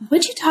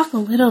 Would you talk a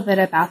little bit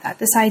about that,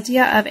 this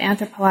idea of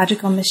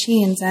anthropological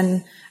machines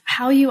and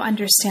how you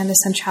understand the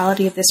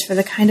centrality of this for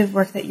the kind of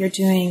work that you're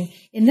doing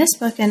in this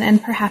book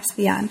and perhaps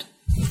beyond?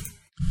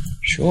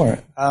 Sure.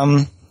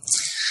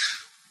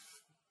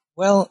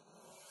 Well,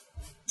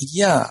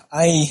 yeah,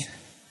 I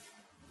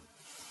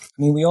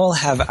mean, we all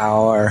have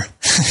our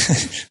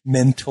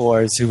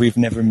mentors who we've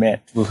never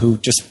met, who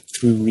just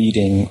through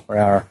reading, or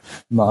our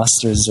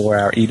masters or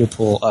our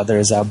Oedipal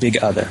others, our big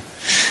other.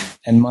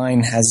 And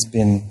mine has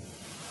been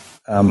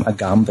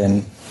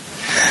Agamben.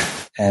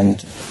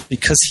 And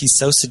because he's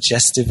so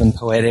suggestive and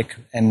poetic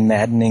and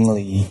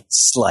maddeningly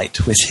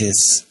slight with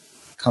his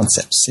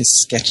concepts,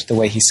 the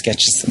way he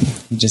sketches them,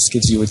 he just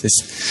gives you with this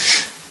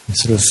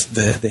sort of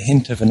the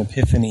hint of an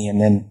epiphany,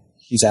 and then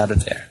he's out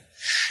of there.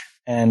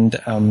 And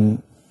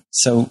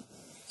so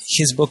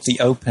his book, The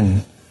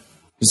Open,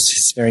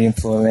 was very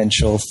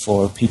influential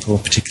for people,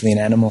 particularly in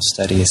animal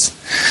studies.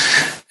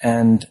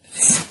 And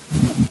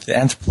the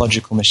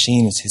anthropological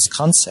machine is his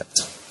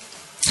concept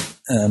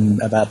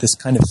about this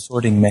kind of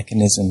sorting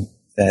mechanism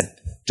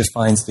that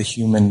defines the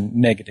human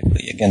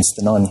negatively against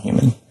the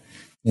non-human. And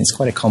it's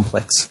quite a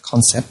complex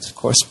concept, of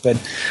course, but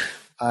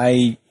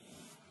I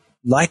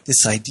like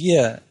this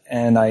idea,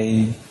 and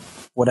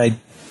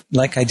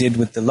like I did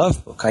with the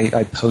Love book,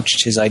 I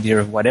poached his idea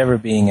of whatever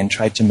being and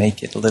tried to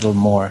make it a little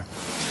more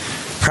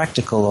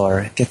practical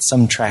or get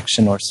some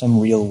traction or some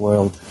real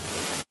world,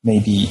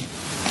 maybe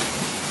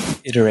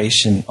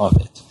iteration of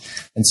it.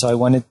 And so I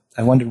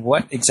wondered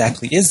what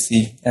exactly is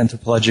the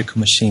anthropological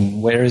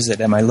machine? Where is it?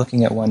 Am I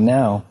looking at one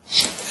now?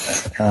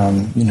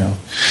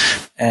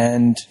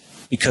 And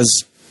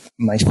because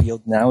my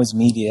field now is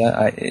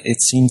media,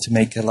 it seemed to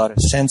make a lot of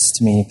sense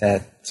to me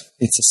that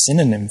it's a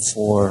synonym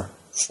for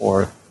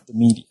the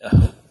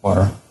media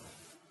or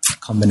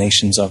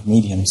combinations of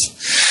mediums.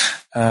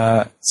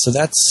 So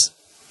that's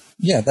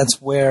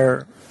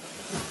where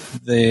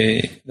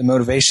the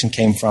motivation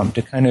came from,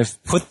 to kind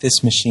of put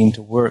this machine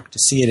to work, to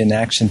see it in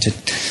action, to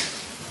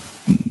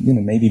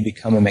maybe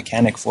become a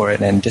mechanic for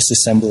it and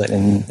disassemble it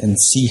and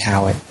see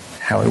how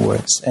it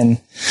works.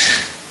 And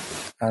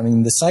I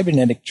mean, the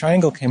cybernetic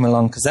triangle came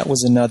along because that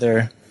was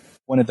another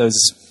one of those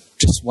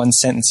just one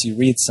sentence you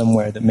read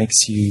somewhere that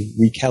makes you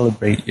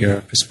recalibrate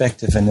your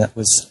perspective, and that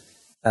was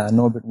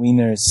Norbert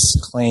Wiener's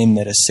claim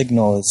that a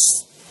signal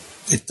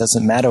it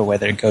doesn't matter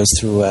whether it goes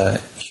through a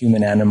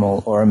human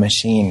animal or a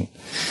machine.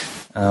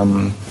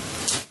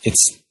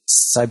 It's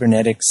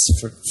cybernetics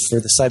for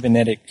the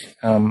cybernetic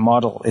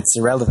model. It's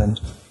irrelevant.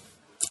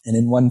 And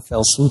in one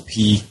fell swoop,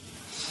 he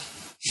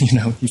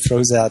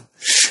throws out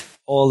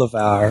all of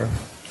our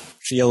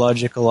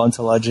theological,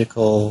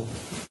 ontological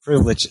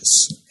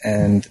privileges.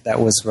 And that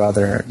was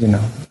rather,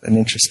 an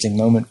interesting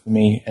moment for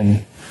me.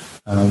 And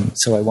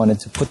so I wanted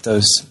to put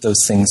those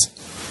things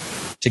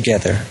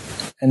together.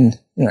 And,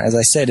 as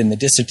I said in the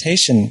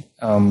dissertation,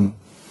 I've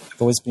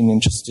always been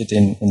interested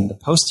in the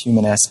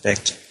post-human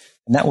aspect.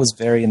 And that was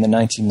in the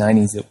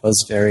 1990s, it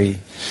was very,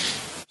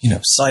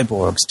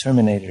 cyborgs,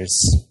 Terminators,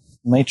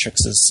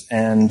 Matrixes.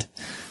 And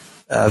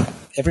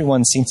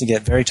everyone seemed to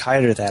get very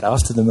tired of that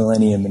after the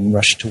millennium and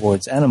rush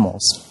towards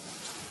animals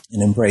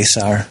and embrace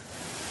our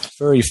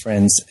furry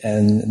friends,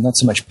 and not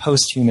so much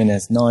post-human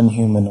as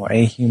non-human or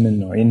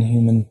ahuman or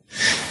inhuman.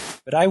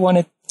 But I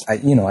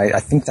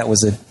think that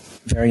was a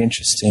very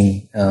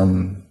interesting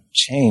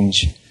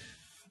change.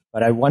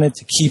 But I wanted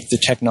to keep the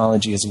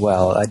technology as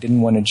well. I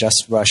didn't want to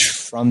just rush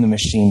from the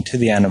machine to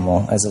the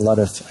animal, as a lot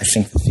of, I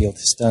think, the field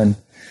has done.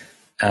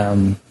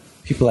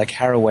 People like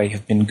Haraway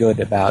have been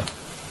good about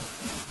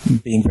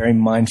being very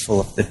mindful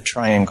of the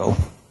triangle,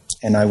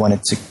 and I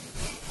wanted to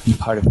be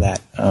part of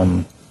that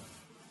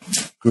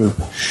group.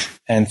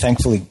 And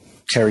thankfully,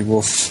 Kerry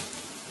Wolf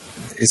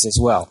is as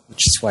well,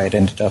 which is why it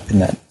ended up in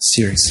that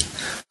series.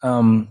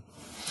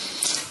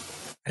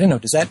 I don't know,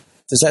 does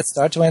that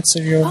start to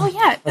answer your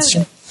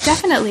question?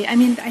 Definitely. I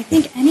mean, I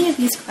think any of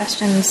these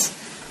questions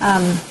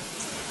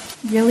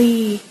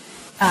really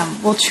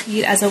will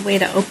treat as a way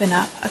to open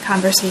up a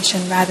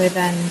conversation rather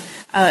than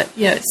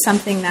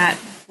something that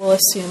we'll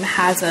assume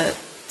has a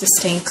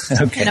distinct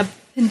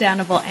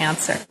pin-downable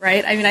answer,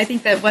 right? I mean, I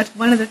think that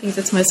one of the things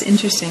that's most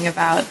interesting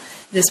about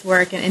this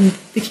work, and in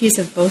the case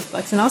of both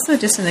books, and also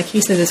just in the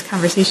case of this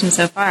conversation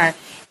so far,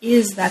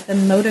 is that the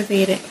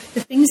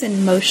things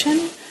in motion,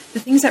 the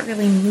things that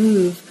really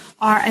move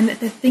and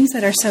the things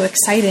that are so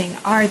exciting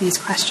are these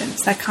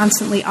questions that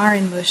constantly are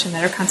in motion,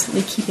 that are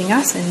constantly keeping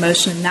us in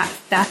motion, and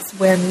that's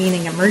where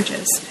meaning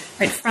emerges,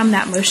 right? From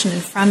that motion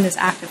and from this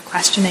act of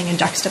questioning and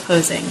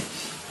juxtaposing.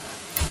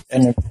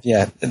 And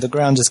the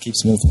ground just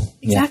keeps moving.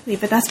 Exactly,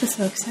 but that's what's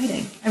so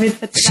exciting. I mean,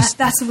 but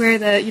that's where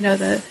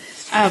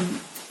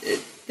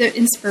the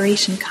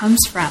inspiration comes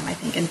from, I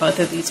think, in both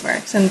of these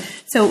works. And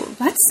so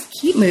let's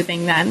keep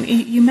moving then.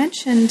 You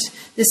mentioned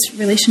this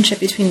relationship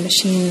between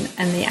machine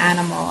and the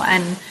animal,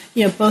 and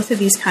both of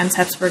these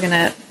concepts we're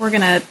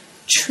gonna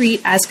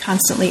treat as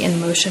constantly in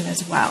motion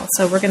as well.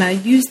 So we're gonna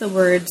use the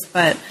words,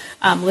 but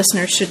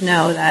listeners should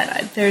know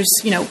that there's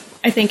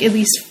I think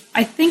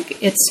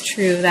it's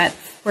true that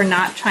we're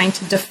not trying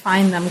to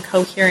define them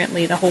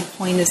coherently. The whole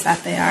point is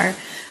that they are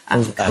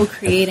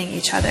co-creating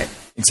each other.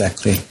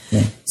 Exactly.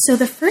 Yeah. So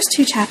the first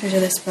two chapters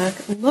of this book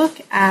look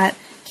at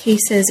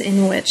cases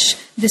in which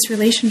this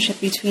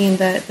relationship between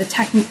the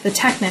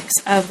techniques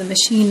of the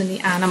machine and the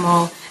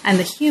animal and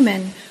the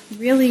human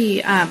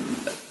really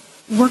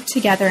work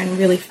together in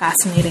really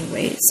fascinating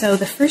ways. So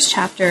the first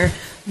chapter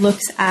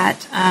looks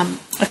at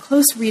a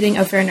close reading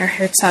of Werner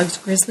Herzog's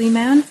Grizzly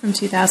Man from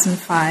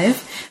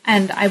 2005.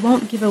 And I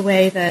won't give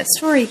away the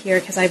story here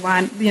because I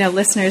want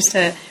listeners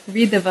to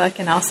read the book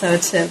and also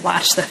to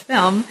watch the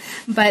film.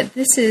 But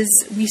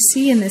we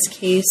see in this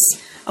case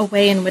a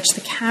way in which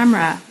the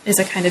camera is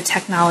a kind of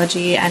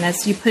technology, and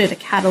as you put it, a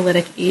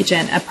catalytic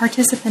agent, a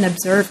participant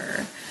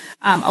observer,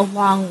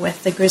 along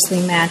with the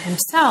Grizzly Man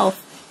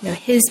himself,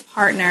 his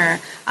partner,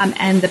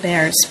 and the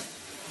bears.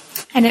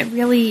 And it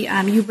really,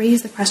 you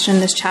raise the question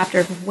in this chapter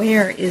of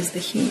where is the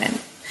human,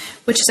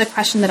 which is a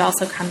question that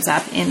also comes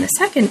up in the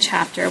second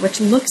chapter,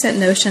 which looks at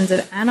notions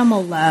of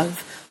animal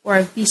love or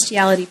of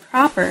bestiality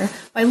proper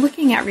by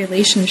looking at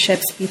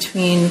relationships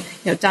between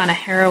Donna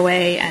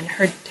Haraway and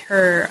her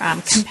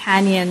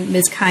companion,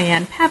 Ms.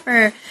 Cayenne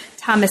Pepper,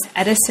 Thomas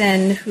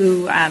Edison,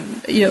 who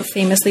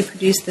famously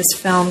produced this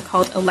film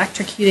called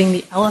Electrocuting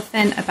the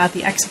Elephant about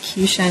the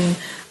execution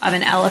of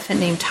an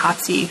elephant named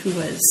Topsy who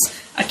was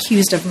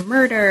accused of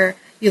murder.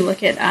 You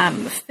look at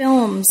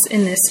films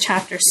in this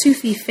chapter,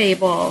 Sufi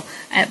fable,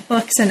 at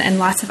books, and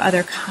lots of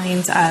other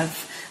kinds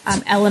of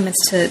elements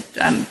to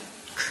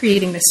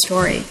creating the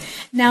story.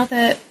 Now,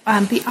 the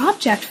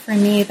object for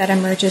me that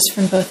emerges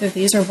from both of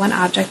these, or one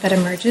object that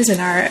emerges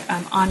in our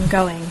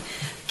ongoing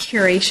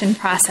curation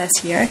process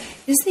here,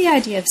 is the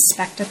idea of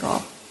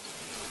spectacle.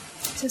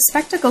 So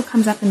spectacle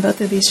comes up in both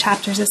of these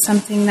chapters as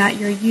something that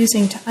you're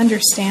using to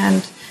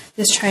understand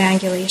this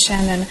triangulation,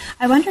 and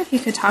I wonder if you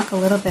could talk a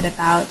little bit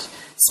about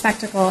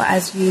spectacle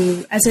as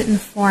it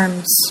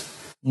informs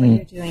what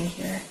you're doing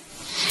here.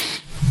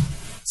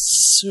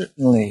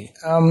 Certainly.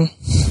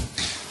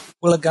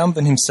 Well,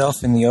 Agamben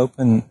himself in the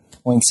open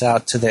points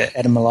out to the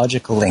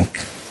etymological link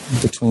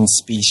between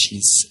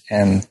species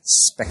and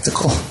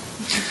spectacle,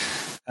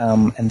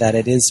 and that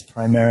it is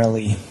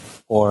primarily,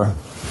 or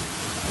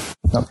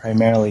not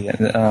primarily,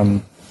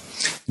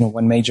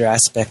 one major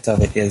aspect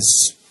of it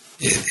is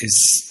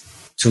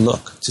to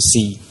look, to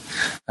see,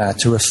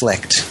 to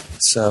reflect.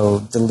 So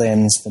the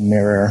lens, the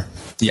mirror,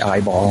 the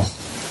eyeball.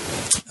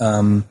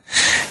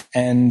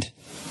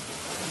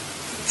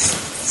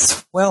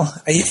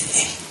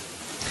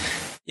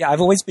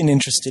 I've always been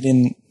interested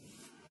in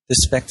the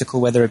spectacle,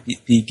 whether it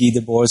be Guy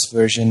Debord's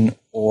version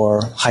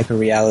or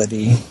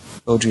hyperreality,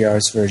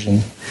 Baudrillard's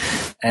version.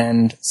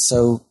 And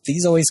so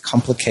these always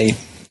complicate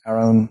our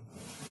own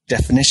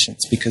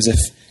definitions, because if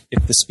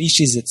the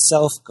species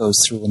itself goes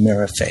through a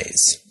mirror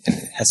phase and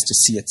it has to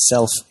see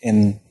itself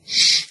in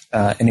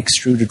an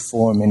extruded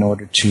form in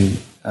order to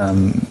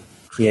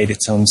create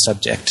its own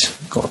subject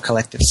or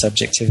collective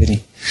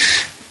subjectivity,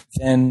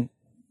 then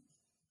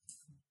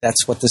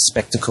that's what the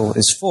spectacle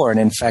is for. And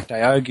in fact,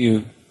 I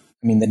argue,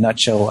 the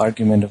nutshell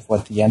argument of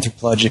what the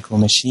anthropological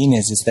machine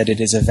is that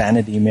it is a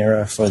vanity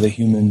mirror for the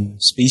human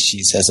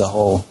species as a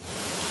whole.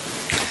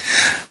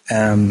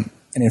 And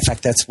in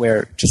fact, that's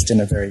where, just in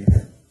a very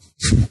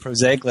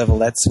prosaic level,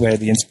 that's where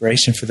the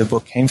inspiration for the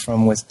book came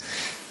from. Was,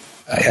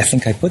 I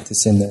think I put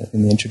this in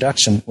the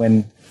introduction,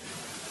 when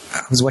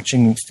I was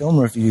watching film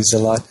reviews a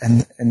lot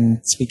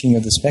and speaking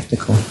of the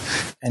spectacle,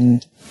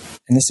 and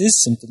this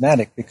is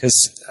symptomatic because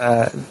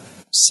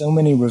so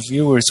many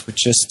reviewers would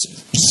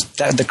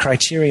the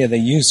criteria they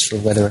use for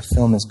whether a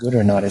film is good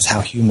or not is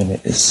how human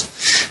it is.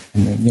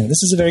 And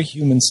this is a very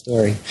human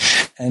story,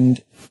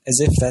 and as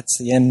if that's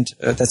the end.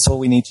 That's all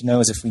we need to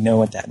know, as if we know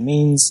what that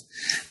means.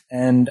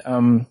 And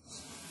I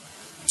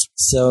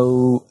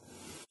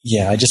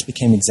just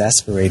became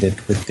exasperated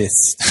with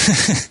this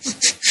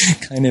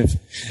kind of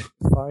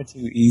far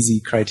too easy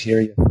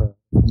criteria for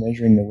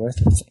measuring the worth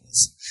of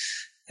things.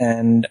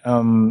 And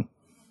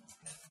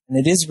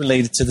it is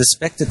related to the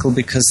spectacle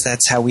because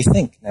that's how we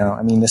think now.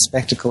 The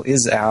spectacle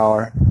is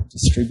our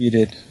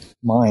distributed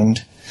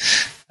mind.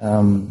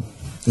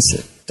 This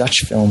Dutch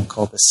film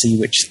called The Sea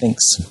Which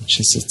Thinks, which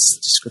is its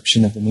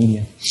description of the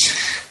medium.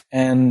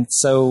 And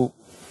so,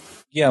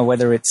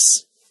 whether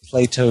it's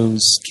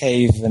Plato's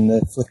cave and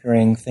the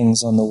flickering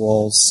things on the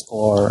walls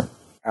or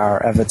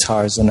our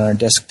avatars on our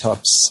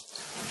desktops,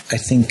 I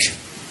think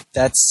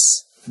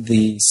that's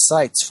the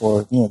sites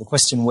for, the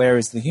question, where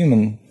is the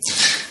human?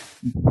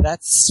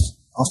 That's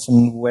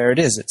often where it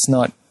is. It's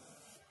not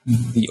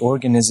the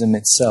organism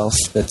itself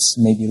that's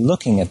maybe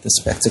looking at the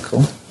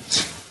spectacle,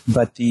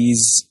 but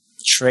these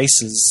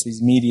traces, these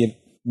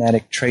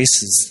mediatic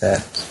traces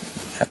that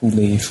we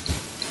leave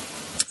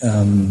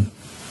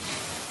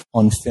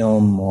on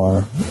film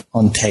or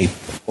on tape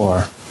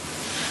or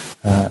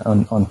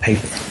on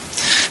paper.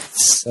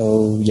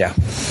 So, yeah.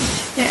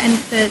 Yeah, and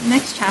the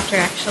next chapter,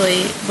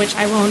 actually, which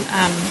I won't,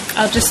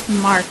 I'll just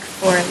mark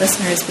for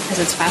listeners because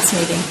it's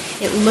fascinating.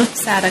 It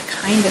looks at a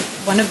kind of,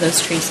 one of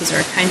those traces or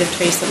a kind of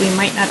trace that we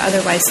might not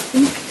otherwise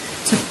think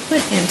to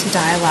put into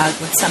dialogue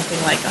with something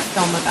like a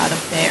film about a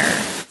bear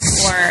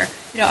or,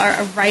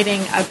 a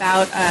writing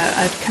about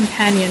a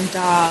companion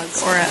dog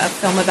or a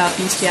film about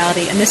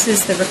bestiality. And this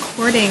is the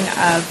recording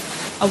of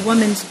a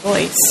woman's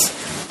voice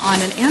on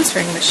an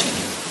answering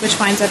machine, which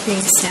winds up being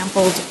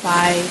sampled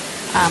by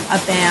a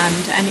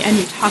band, and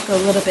you talk a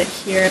little bit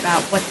here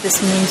about what this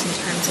means in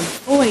terms of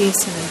voice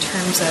and in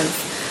terms of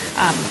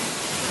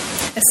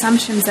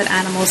assumptions that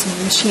animals and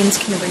machines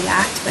can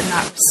react but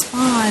not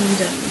respond,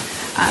 and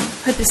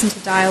put this into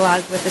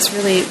dialogue with this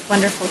really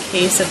wonderful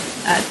case of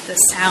the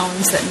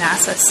sounds that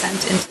NASA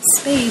sent into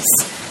space.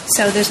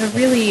 So there's a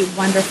really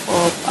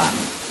wonderful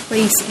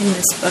place in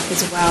this book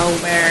as well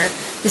where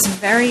this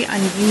very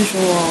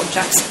unusual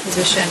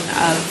juxtaposition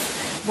of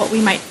what we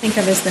might think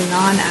of as the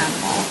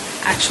non-animal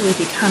actually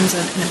becomes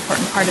an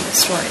important part of the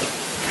story.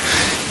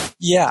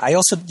 Yeah,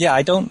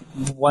 I don't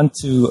want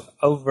to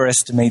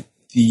overestimate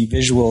the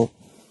visual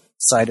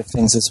side of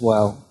things as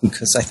well,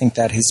 because I think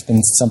that has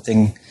been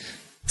something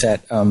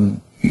that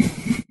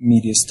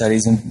media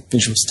studies and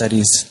visual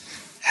studies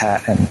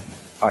and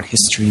art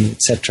history,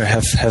 etc.,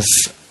 have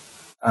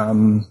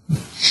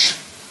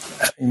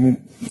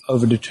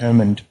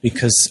overdetermined,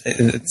 because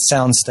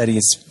sound study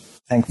is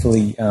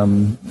thankfully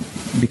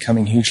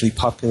becoming hugely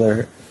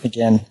popular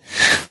again.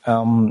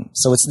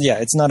 So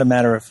it's not a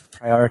matter of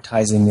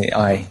prioritizing the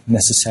eye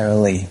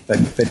necessarily,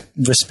 but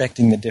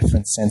respecting the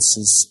different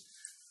senses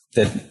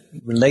that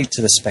relate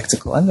to the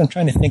spectacle. I'm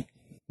trying to think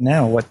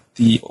now what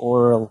the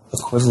oral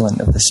equivalent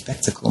of the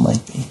spectacle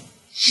might be,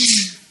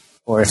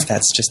 or if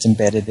that's just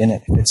embedded in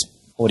it, if it's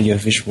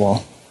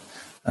audiovisual,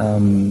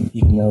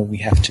 even though we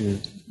have to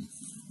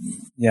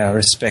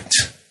respect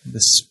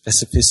the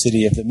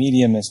specificity of the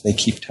medium as they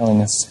keep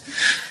telling us.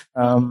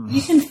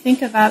 You can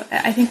think about,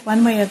 I think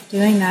one way of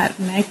doing that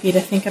might be to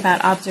think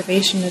about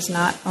observation as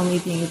not only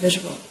being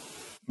visual.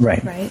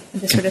 Right.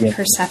 The sort of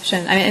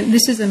perception. I mean,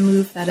 this is a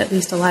move that at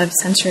least a lot of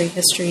sensory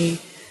history,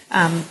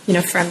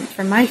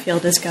 from my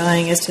field is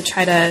to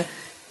try to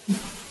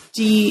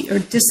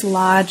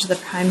dislodge the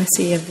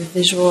primacy of the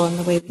visual and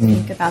the way we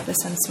think about the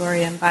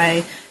sensorium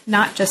by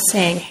not just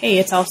saying, hey,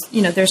 it's also,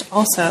 there's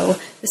also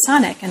the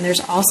sonic and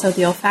there's also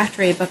the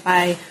olfactory, but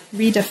by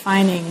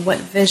redefining what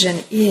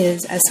vision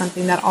is as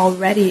something that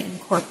already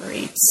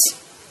incorporates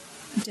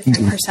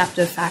different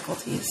perceptive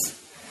faculties.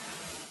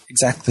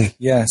 Exactly,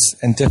 yes,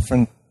 and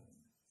different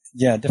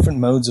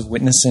modes of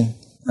witnessing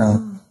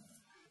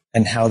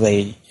and how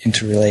they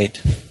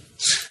interrelate.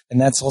 And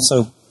that's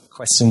also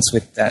questions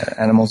with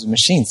animals and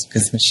machines,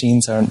 because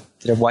machines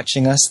they're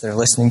watching us, they're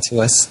listening to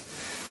us.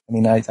 I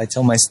mean, I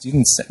tell my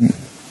students that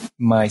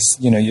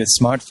your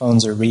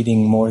smartphones are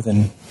reading more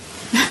than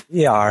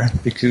we are,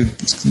 because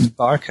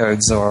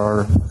barcodes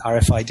or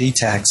RFID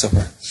tags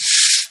or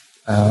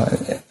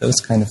those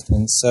kind of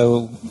things.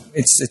 So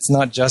it's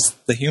not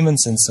just the human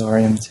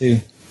sensorium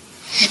too.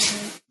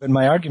 But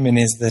my argument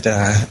is that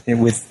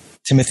with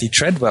Timothy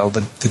Treadwell,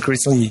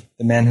 the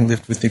man who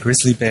lived with the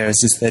grizzly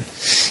bears, is that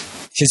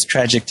his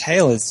tragic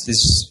tale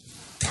is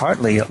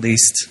partly, at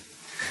least,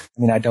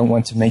 I mean, I don't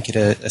want to make it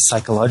a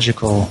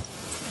psychological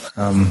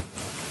kind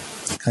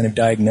of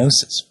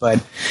diagnosis,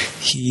 but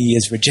he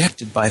is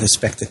rejected by the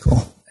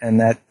spectacle,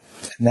 and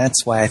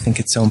that's why I think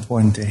it's so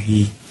important that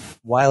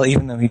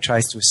even though he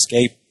tries to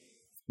escape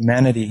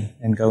humanity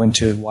and go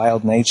into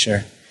wild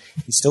nature,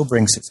 he still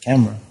brings his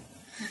camera.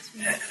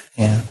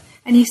 Yeah.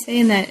 And you say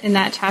in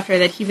that chapter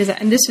that he was,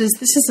 and this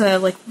is a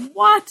like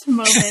what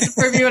moment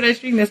for me when I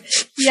was reading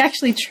this. He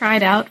actually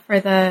tried out for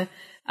the.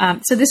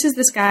 So this is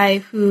this guy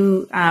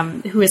who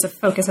is a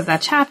focus of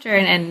that chapter,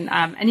 and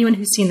anyone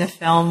who's seen the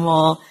film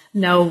will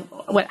know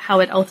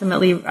how it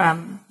ultimately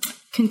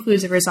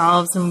concludes and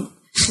resolves, and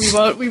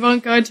we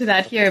won't go into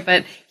that here.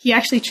 But he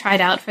actually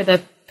tried out for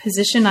the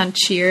position on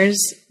Cheers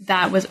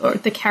or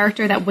the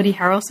character that Woody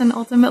Harrelson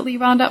ultimately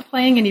wound up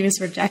playing, and he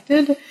was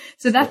rejected.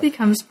 So that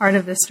becomes part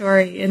of the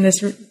story in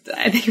this,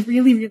 I think,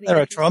 really, really... There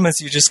are traumas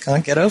you just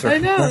can't get over. I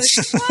know.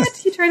 What?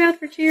 He tried out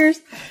for Cheers.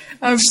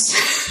 So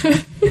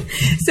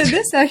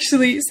this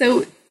actually...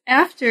 So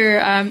after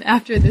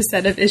this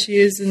set of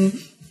issues,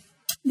 and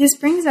this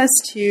brings us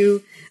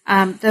to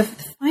the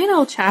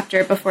final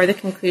chapter before the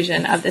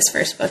conclusion of this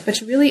first book,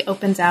 which really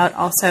opens out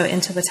also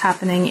into what's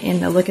happening in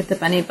the Look at the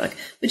Bunny book,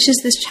 which is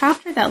this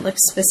chapter that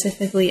looks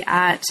specifically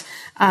at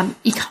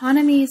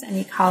economies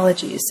and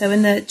ecologies. So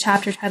in the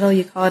chapter title,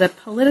 you call it a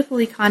political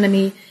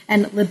economy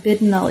and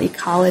libidinal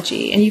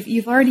ecology. And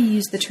you've already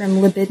used the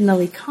term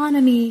libidinal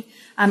economy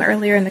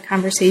earlier in the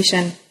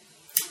conversation.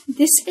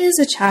 This is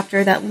a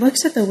chapter that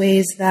looks at the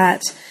ways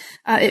that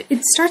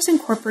it starts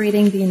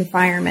incorporating the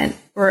environment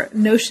or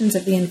notions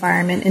of the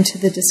environment into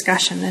the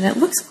discussion. And it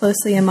looks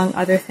closely, among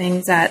other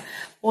things, at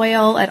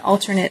oil, at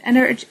alternate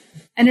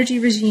energy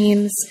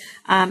regimes,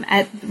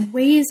 at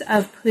ways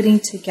of putting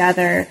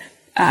together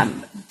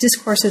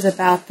discourses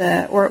about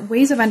or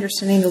ways of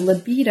understanding the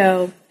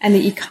libido and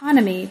the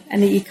economy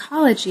and the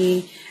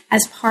ecology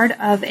as part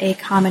of a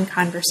common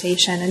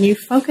conversation. And you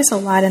focus a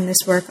lot in this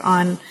work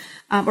on,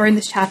 or in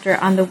this chapter,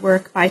 on the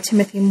work by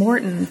Timothy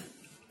Morton,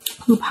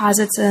 who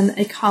posits an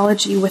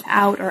ecology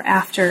without or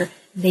after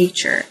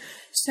nature.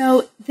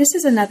 So this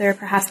is another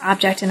perhaps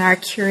object in our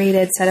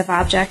curated set of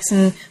objects,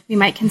 and we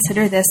might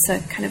consider this a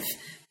kind of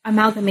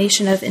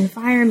amalgamation of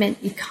environment,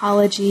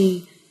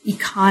 ecology,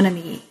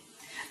 economy.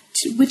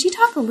 Would you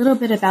talk a little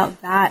bit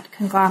about that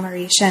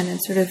conglomeration and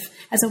sort of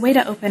as a way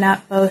to open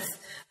up both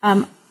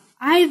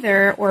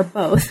either or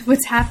both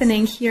what's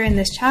happening here in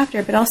this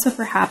chapter, but also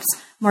perhaps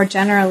more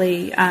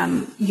generally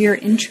your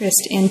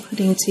interest in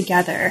putting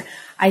together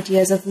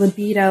ideas of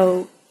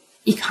libido,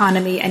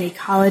 economy, and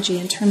ecology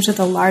in terms of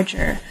the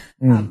larger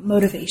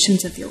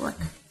motivations of your work?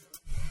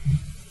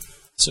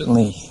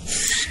 Certainly.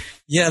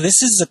 Yeah,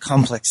 this is a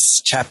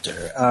complex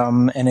chapter,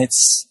 and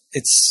it's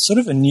sort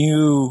of a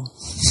new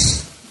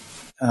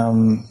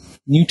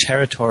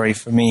territory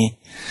for me.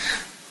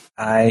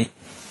 I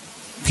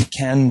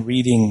began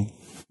reading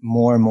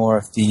more and more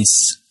of the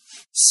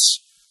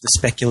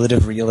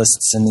speculative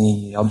realists and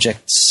the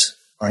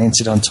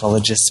object-oriented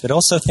ontologists, but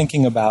also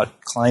thinking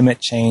about climate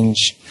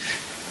change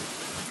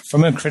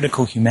from a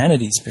critical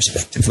humanities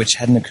perspective, which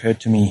hadn't occurred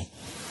to me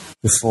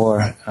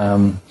before.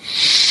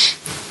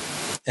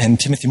 And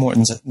Timothy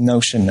Morton's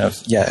notion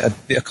of, the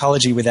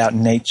ecology without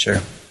nature,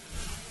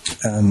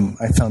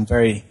 I found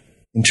very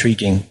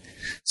intriguing.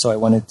 So I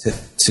wanted to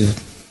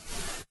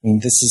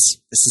this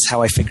is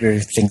how I figure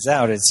things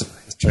out, is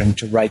trying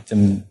to write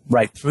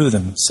through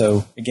them.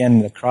 So again,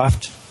 the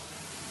craft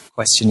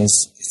question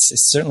is,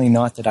 it's certainly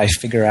not that I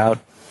figure out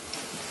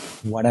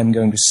what I'm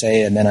going to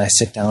say and then I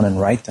sit down and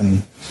write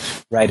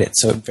it.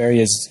 So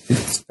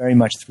it's very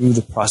much through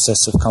the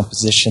process of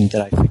composition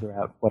that I figure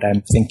out what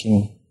I'm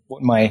thinking,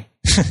 what my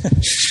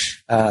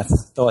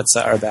thoughts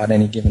are about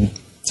any given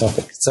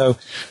topic. So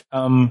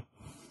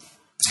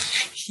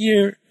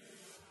here,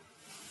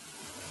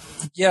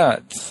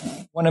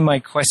 one of my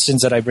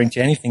questions that I bring to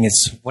anything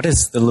is, what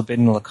is the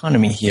libidinal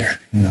economy here?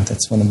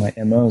 That's one of my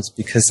MOs,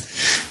 because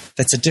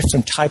that's a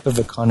different type of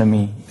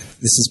economy.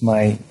 This is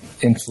my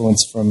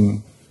influence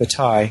from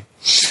Bataille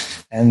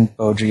and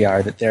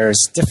Baudrillard, that there's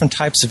different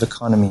types of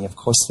economy. Of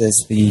course,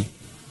 there's the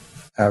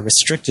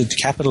restricted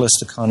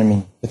capitalist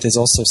economy, but there's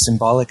also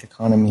symbolic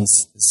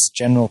economies, there's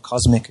general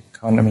cosmic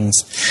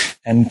economies.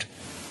 And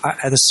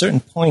at a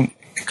certain point,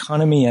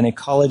 economy and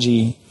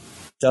ecology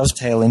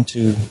dovetail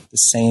into the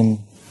same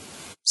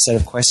set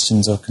of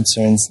questions or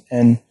concerns.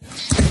 And,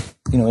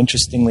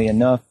 interestingly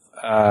enough,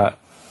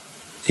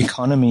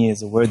 economy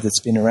is a word that's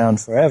been around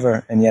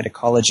forever, and yet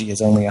ecology is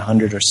only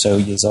 100 or so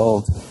years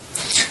old.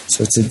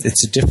 So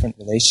it's a different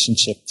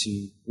relationship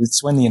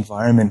it's when the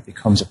environment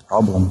becomes a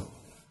problem.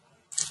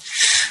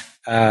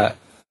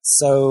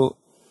 So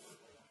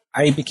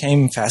I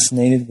became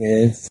fascinated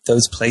with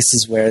those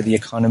places where the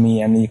economy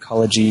and the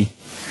ecology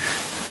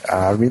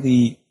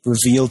really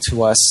reveal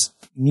to us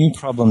new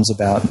problems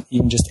about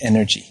even just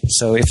energy.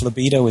 So if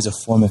libido is a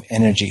form of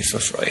energy for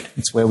Freud,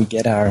 it's where we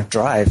get our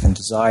drive and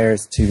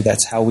desires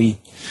that's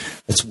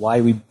why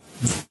we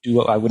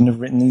do. I wouldn't have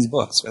written these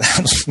books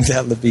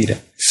without libido.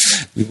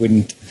 We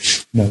wouldn't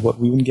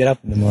get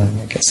up in the morning,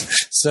 I guess.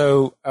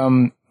 So,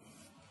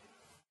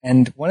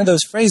 and one of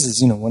those phrases,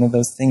 one of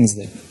those things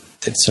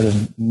that sort of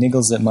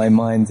niggles at my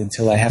mind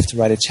until I have to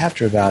write a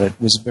chapter about it,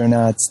 was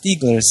Bernard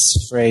Stiegler's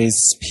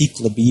phrase, peak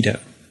libido.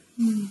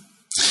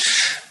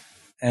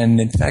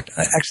 And in fact,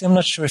 I'm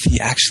not sure if he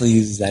actually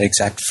uses that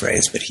exact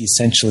phrase, but he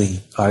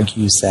essentially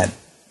argues that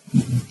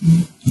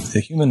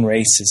the human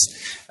race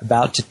is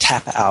about to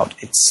tap out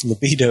its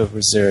libido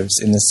reserves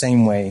in the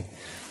same way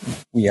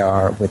we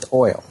are with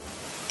oil.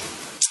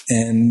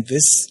 And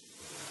this,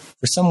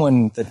 for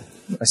someone that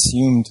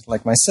assumed,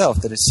 like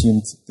myself, that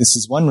assumed this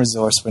is one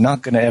resource we're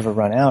not going to ever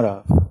run out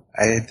of,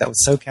 that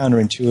was so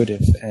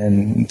counterintuitive,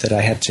 and that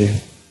I had to,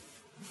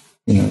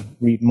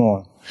 read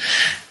more.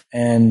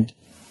 And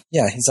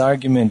his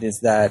argument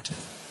is that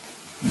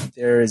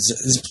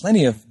there's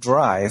plenty of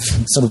drive,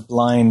 sort of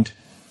blind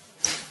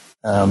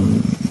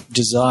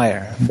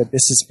desire, but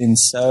this has been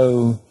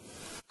so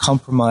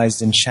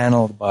compromised and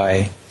channeled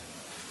by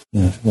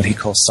what he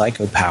calls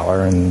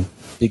psychopower and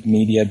big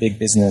media, big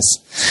business.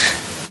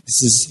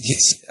 This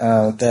is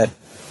that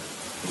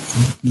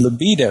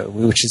libido,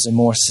 which is a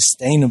more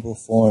sustainable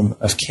form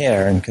of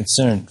care and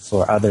concern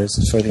for others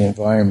and for the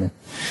environment,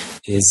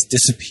 is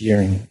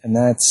disappearing. And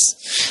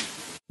that's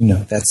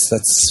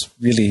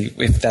really,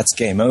 if that's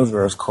game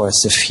over, of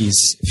course, if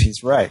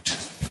he's right,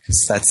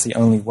 because that's the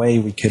only way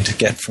we could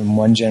get from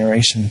one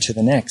generation to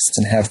the next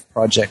and have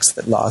projects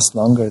that last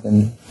longer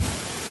than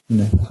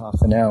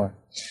half an hour.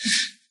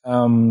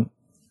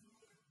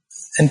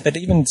 But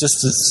even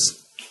just as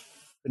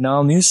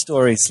banal news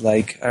stories,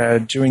 like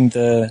during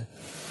the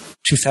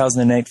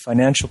 2008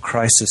 financial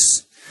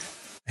crisis,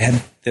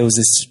 there was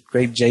this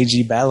great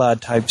J.G.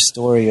 Ballard type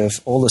story of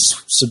all the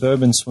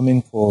suburban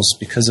swimming pools,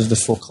 because of the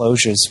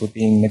foreclosures, were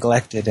being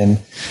neglected, and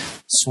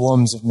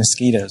swarms of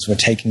mosquitoes were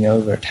taking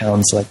over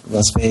towns like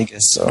Las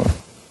Vegas.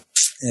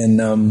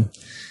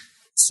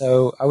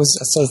 So I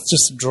was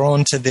just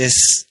drawn to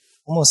this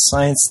almost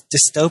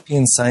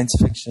dystopian science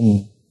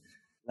fiction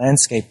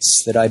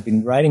landscapes that I'd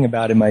been writing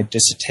about in my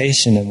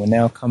dissertation, and were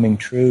now coming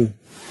true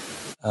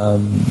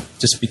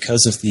just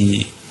because of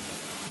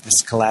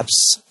this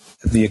collapse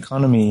of the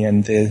economy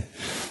and the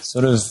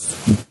sort of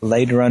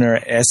Blade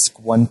Runner-esque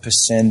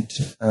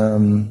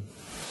 1%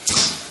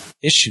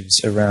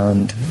 issues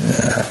around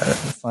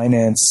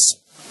finance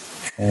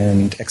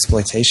and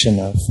exploitation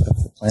of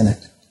the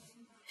planet.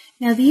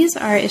 Now, these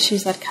are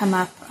issues that come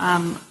up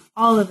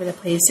all over the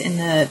place in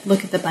the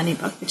Look at the Bunny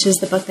book, which is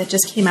the book that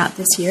just came out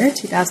this year,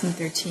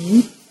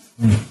 2013.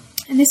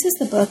 And this is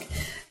the book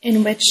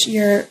in which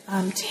you're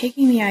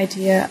taking the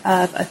idea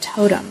of a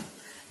totem,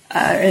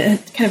 kind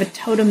of a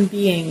totem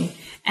being,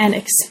 and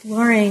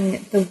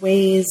exploring the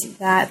ways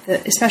that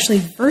especially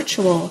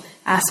virtual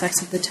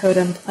aspects of the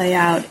totem play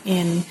out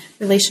in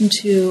relation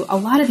to a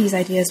lot of these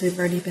ideas we've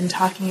already been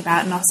talking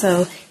about, and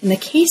also in the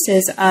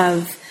cases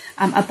of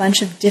a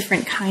bunch of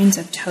different kinds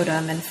of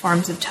totem and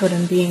forms of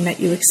totem being that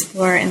you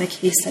explore in the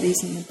case studies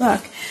in the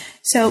book.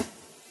 So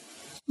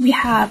we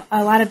have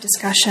a lot of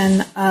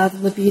discussion of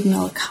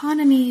libidinal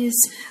economies,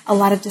 a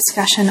lot of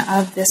discussion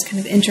of this kind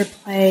of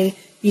interplay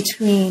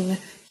between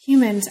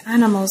humans,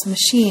 animals,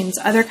 machines,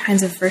 other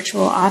kinds of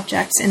virtual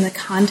objects in the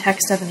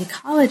context of an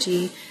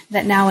ecology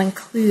that now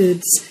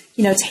includes,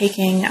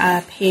 taking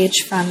a page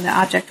from the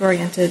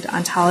object-oriented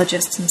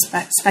ontologists and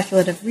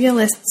speculative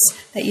realists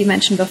that you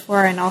mentioned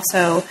before, and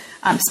also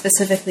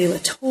specifically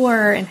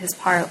Latour in his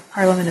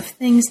Parliament of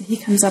Things, and he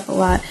comes up a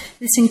lot.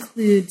 This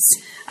includes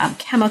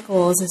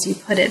chemicals, as you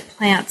put it,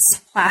 plants,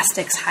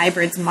 plastics,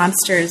 hybrids,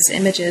 monsters,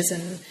 images,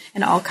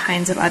 and all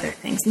kinds of other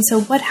things. And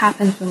so what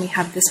happens when we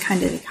have this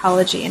kind of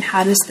ecology, and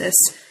how does this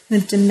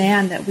kind of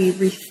demand that we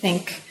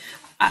rethink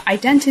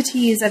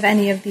identities of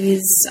any of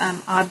these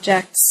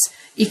objects,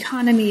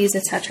 economies,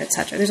 et cetera, et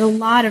cetera. There's a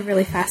lot of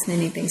really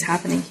fascinating things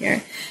happening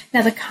here.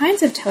 Now, the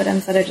kinds of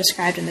totems that are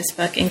described in this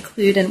book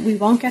include, and we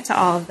won't get to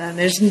all of them,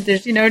 there's no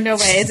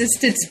way,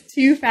 it's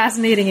too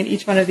fascinating in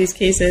each one of these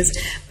cases,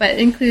 but it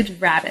includes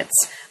rabbits,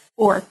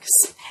 orcs,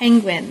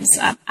 penguins,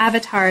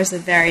 avatars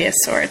of various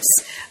sorts,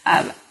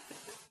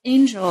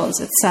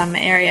 angels at some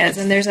areas,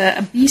 and there's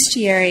a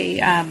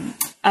bestiary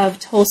of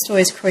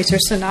Tolstoy's Kreutzer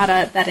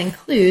Sonata that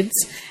includes,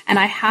 and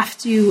I have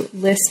to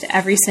list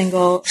every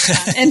single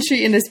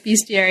entry in this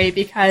bestiary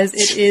because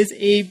it is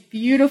a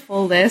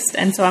beautiful list,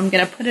 and so I'm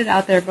going to put it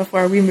out there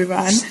before we move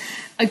on.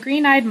 A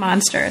green-eyed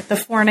monster, the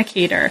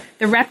fornicator,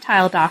 the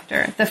reptile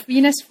doctor, the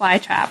Venus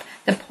flytrap,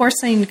 the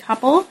porcine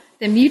couple,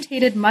 the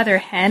mutated mother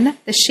hen,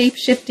 the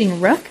shape-shifting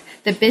rook,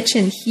 the bitch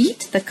in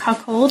heat, the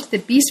cuckold, the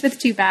beast with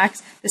two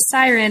backs, the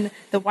siren,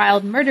 the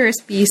wild murderous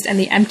beast, and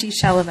the empty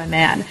shell of a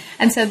man.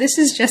 And so this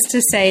is just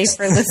to say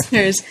for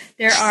listeners,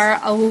 there are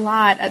a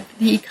lot.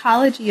 The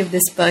ecology of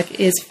this book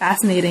is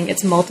fascinating.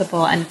 It's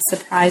multiple and it's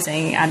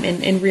surprising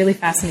in really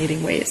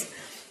fascinating ways.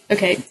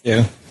 Okay.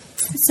 Yeah.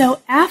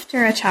 So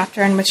after a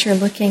chapter in which you're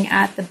looking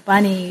at the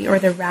bunny or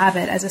the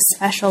rabbit as a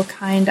special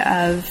kind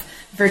of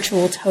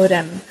virtual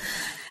totem,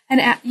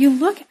 and you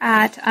look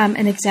at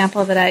an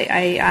example that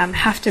I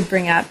have to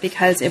bring up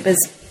because it was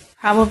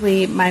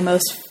probably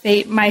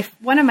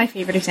one of my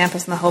favorite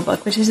examples in the whole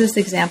book, which is this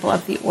example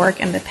of the orc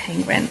and the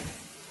penguin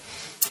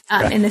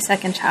in the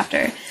second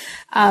chapter,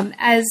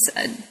 as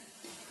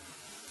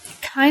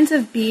kinds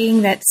of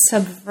being that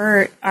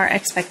subvert our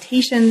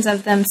expectations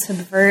of them,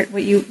 subvert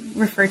what you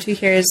refer to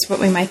here as what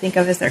we might think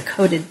of as their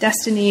coded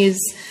destinies.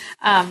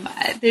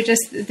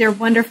 They're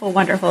wonderful,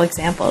 wonderful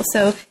examples.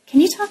 So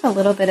can you talk a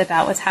little bit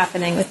about what's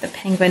happening with the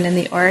penguin and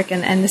the orc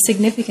and the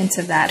significance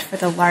of that for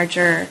the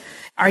larger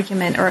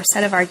argument or a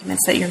set of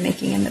arguments that you're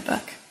making in the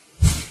book?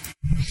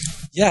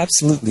 Yeah,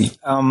 absolutely.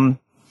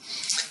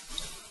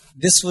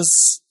 This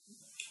was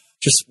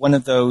just one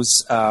of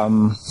those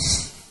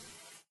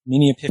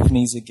mini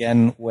epiphanies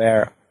again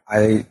where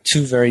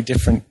two very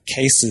different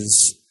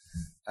cases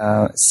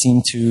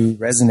seem to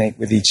resonate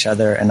with each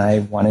other, and I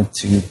wanted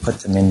to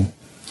put them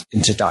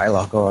into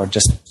dialogue or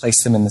just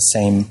place them in the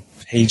same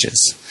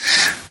pages.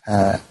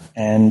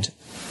 And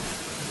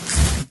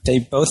they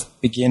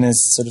both begin as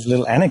sort of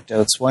little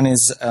anecdotes. One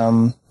is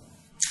from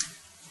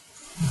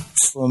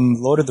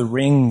Lord of the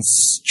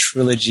Rings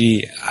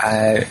trilogy.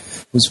 I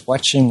was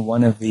watching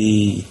one of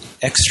the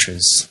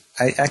extras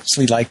I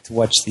actually like to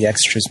watch the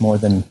extras more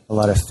than a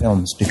lot of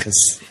films because,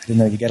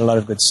 you get a lot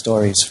of good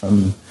stories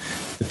from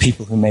the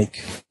people who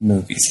make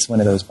movies. It's one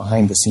of those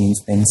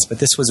behind-the-scenes things. But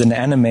this was an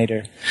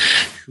animator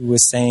who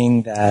was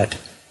saying that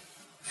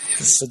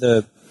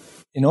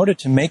in order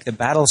to make the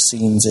battle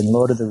scenes in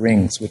Lord of the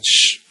Rings,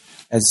 which,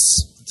 as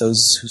those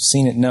who've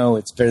seen it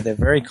know, they're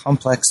very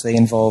complex. They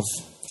involve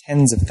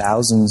tens of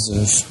thousands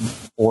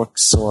of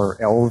orcs or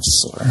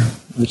elves or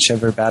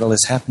whichever battle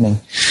is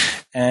happening.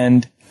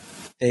 And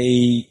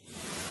they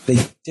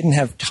didn't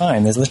have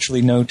time. There's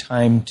literally no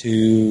time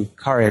to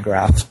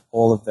choreograph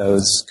all of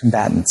those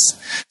combatants.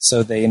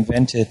 So they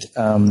invented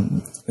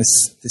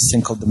this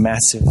thing called the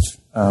massive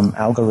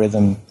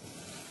algorithm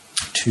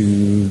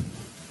to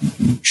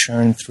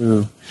churn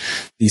through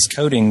these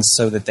codings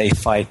so that they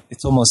fight.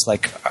 It's almost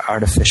like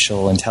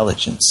artificial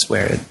intelligence,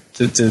 where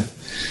the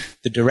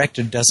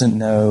director doesn't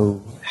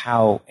know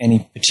how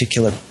any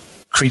particular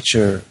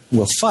creature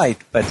will fight,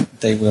 but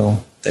they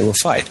will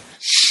fight.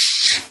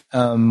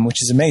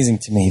 Which is amazing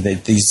to me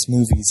that these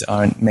movies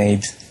aren't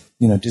made,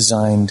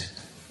 designed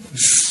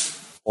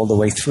all the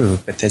way through,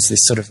 but there's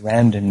this sort of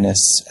randomness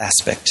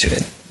aspect to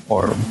it.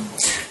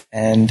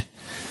 And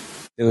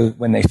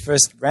when they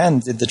first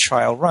did the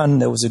trial run,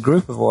 there was a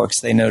group of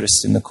orcs they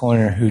noticed in the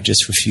corner who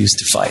just refused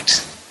to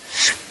fight,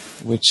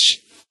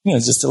 which,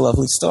 is just a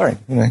lovely story.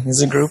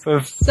 There's a group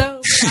of...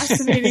 So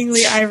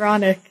fascinatingly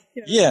ironic.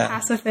 Yeah.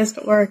 Pacifist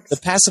orcs. The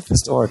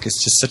pacifist orc is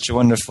just such a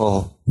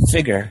wonderful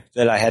figure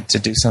that I had to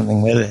do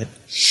something with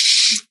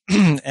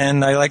it.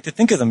 And I like to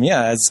think of them,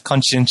 as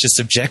conscientious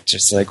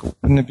objectors. Like,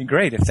 wouldn't it be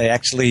great if they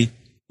actually,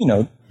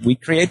 we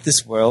create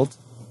this world.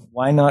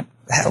 Why not?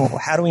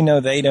 How do we know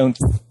they don't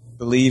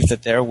believe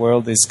that their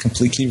world is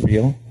completely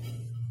real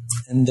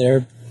and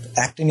they're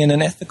acting in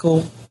an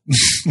ethical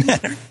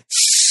manner?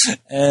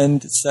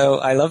 And so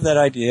I love that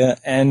idea.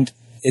 And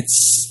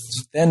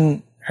it's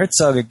then...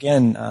 Herzog,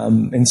 again,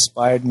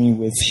 inspired me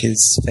with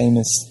his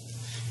famous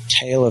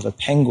tale of a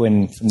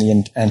penguin from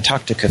the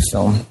Antarctica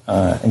film,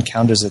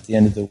 Encounters at the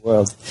End of the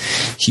World.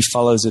 He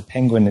follows a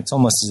penguin. It's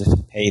almost as if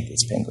he paid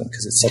this penguin,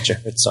 because it's such a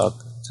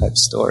Herzog-type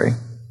story,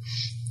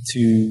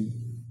 to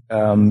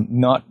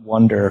not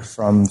wander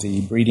from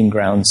the breeding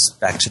grounds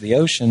back to the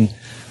ocean,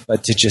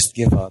 but to just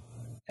give up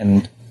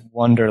and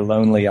wander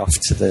lonely off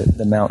to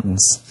the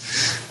mountains,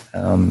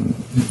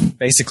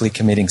 basically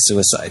committing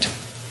suicide.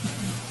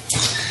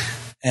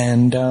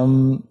 And,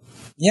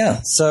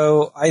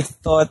 so I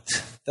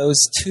thought those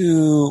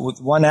two,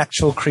 with one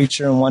actual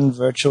creature and one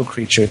virtual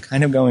creature,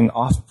 kind of going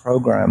off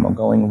program or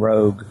going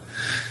rogue,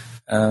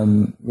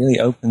 really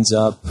opens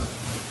up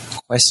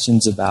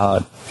questions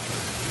about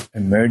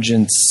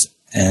emergence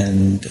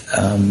and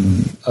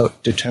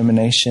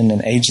determination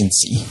and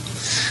agency,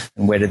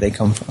 and where do they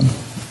come from.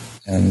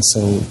 And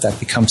so that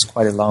becomes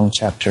quite a long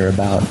chapter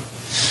about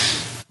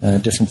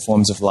different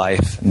forms of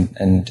life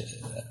and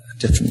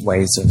different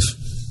ways of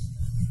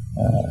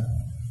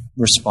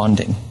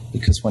responding,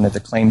 because one of the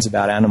claims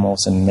about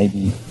animals, and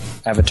maybe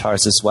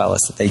avatars as well,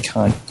 is that they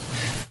can't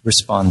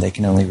respond, they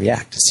can only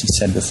react, as you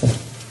said before.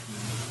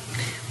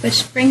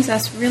 Which brings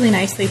us really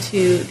nicely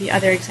to the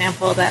other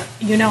example that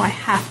I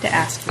have to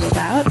ask you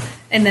about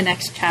in the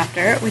next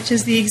chapter, which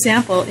is the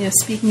example,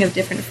 speaking of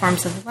different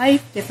forms of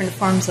life, different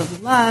forms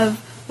of love,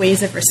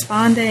 ways of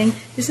responding.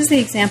 This is the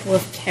example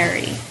of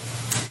Carrie.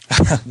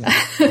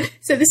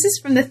 So this is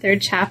from the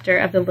third chapter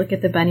of the Look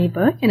at the Bunny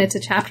book, and it's a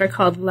chapter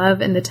called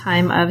Love in the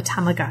Time of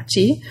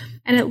Tamagotchi,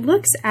 and it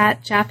looks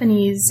at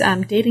Japanese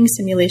dating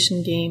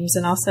simulation games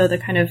and also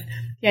the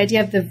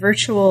idea of the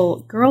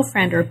virtual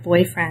girlfriend or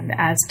boyfriend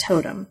as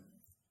totem.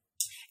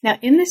 Now,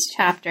 in this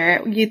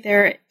chapter,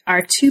 there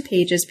are 2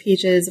 pages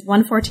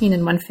 114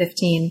 and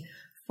 115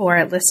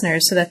 for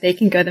listeners so that they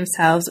can go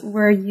themselves,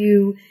 where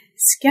you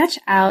sketch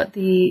out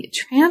the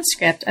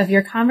transcript of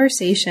your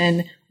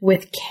conversation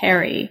with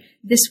Carrie.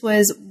 This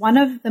was one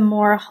of the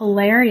more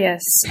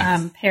hilarious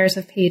pairs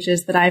of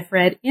pages that I've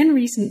read in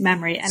recent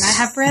memory, and I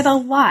have read a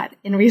lot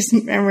in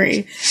recent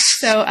memory.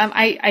 So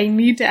I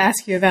need to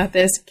ask you about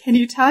this. Can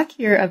you talk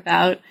here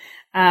about,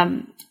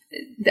 and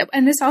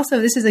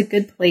this is a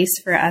good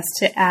place for us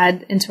to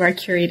add into our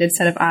curated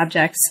set of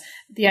objects,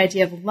 the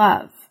idea of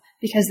love,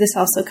 because this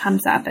also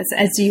comes up,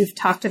 as you've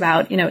talked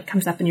about, it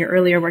comes up in your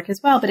earlier work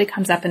as well, but it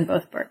comes up in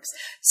both books.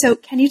 So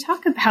can you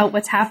talk about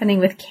what's happening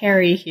with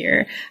Carrie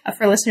here,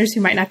 for listeners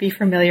who might not be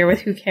familiar with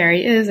who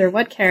Carrie is or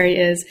what Carrie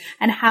is,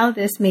 and how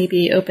this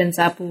maybe opens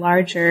up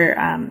larger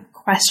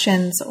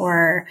questions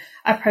or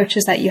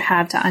approaches that you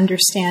have to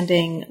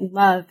understanding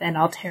love and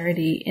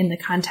alterity in the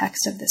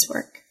context of this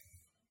work?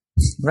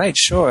 Right,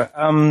 sure.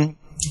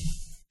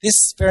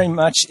 This very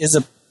much is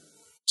a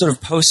sort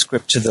of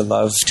postscript to the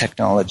love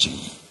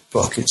technology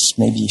book. It's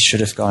maybe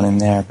should have gone in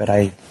there, but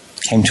I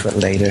came to it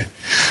later.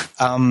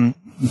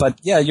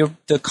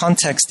 The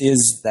context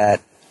is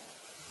that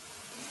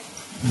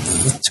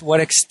to what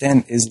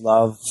extent is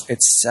love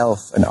itself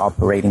an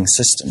operating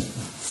system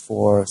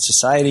for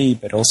society,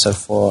 but also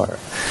for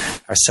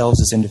ourselves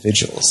as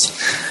individuals?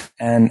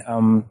 And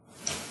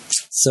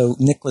So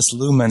Niklas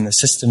Luhmann, the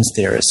systems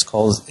theorist,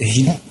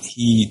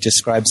 he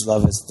describes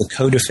love as the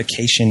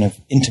codification of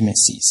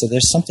intimacy. So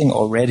there's something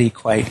already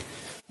quite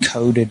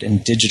coded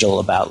and digital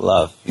about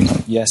love.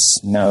 Yes,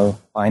 no,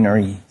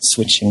 binary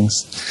switchings.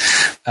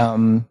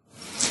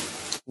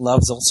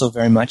 Love's also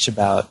very much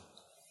about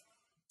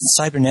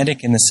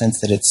cybernetic in the sense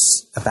that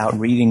it's about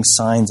reading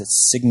signs,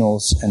 it's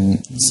signals,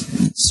 and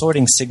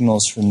sorting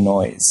signals from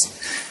noise.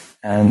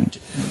 And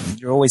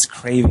you're always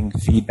craving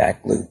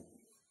feedback loop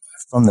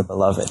from the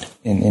beloved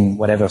in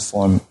whatever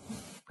form,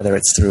 whether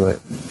it's through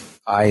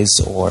eyes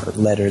or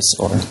letters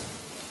or,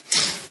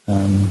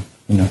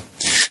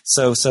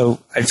 So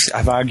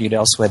I've argued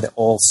elsewhere that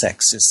all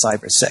sex is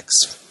cyber sex,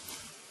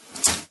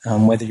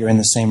 whether you're in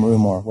the same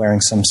room or wearing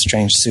some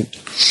strange suit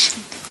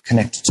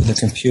connected to the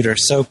computer.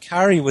 So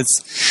Carrie was,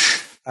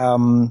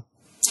 I'm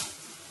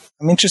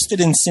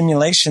interested in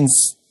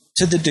simulations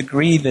to the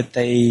degree that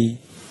they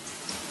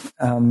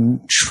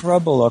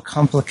trouble or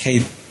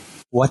complicate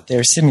what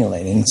they're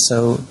simulating.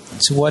 So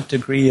to what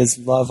degree is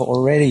love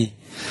already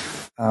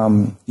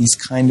these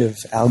kind of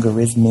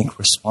algorithmic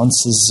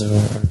responses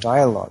or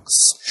dialogues?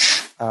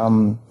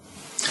 And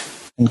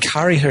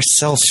Kari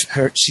herself,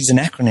 she's an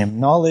acronym,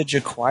 Knowledge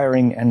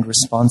Acquiring and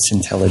Response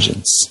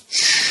Intelligence.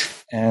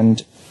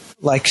 And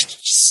like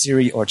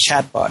Siri or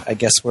Chatbot, I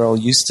guess we're all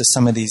used to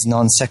some of these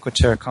non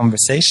sequitur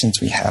conversations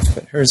we have,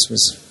 but hers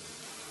was,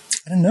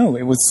 I don't know,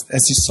 it was,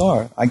 as you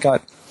saw,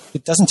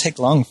 it doesn't take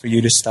long for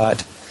you to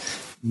start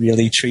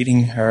really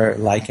treating her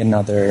like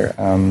another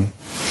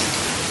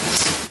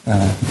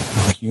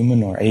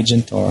human or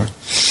agent or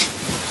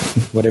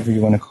whatever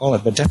you want to call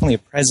it, but definitely a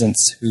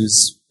presence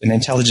who's an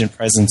intelligent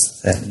presence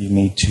that you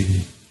need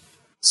to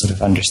sort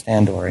of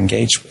understand or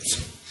engage with.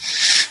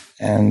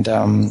 And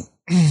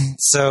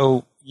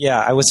so,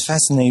 yeah, I was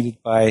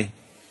fascinated by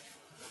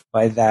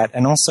that.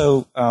 And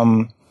also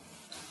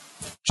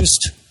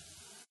just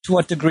to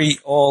what degree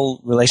all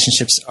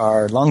relationships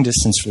are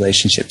long-distance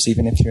relationships,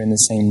 even if you're in the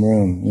same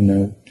room,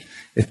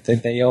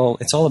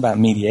 it's all about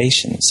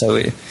mediation. So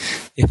even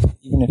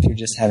if you're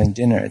just having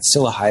dinner, it's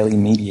still a highly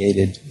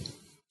mediated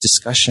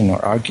discussion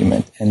or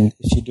argument. And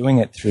if you're doing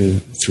it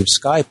through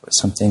Skype or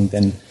something,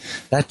 then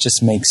that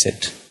just makes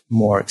it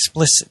more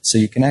explicit. So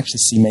you can actually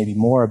see maybe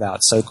more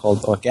about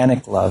so-called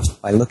organic love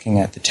by looking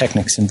at the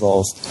techniques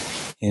involved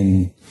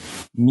in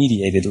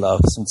mediated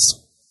love,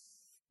 since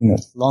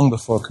long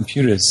before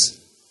computers,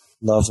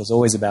 love was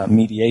always about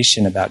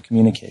mediation, about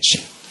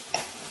communication.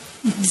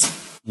 Mm-hmm.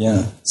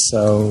 Yeah,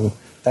 so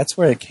that's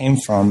where it came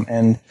from.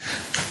 And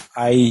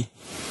I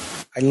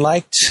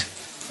liked...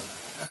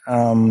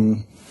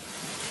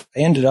 I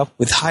ended up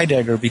with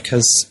Heidegger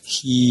because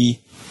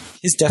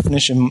his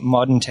definition of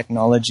modern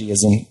technology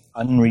is an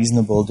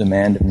unreasonable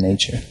demand of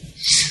nature.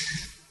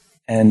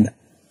 And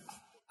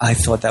I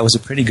thought that was a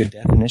pretty good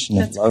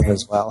definition of love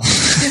as well.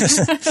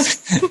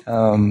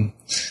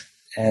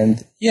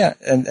 And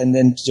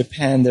then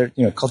Japan,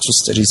 cultural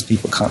studies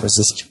people can't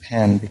resist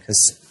Japan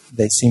because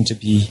they seem to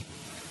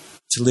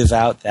live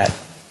out that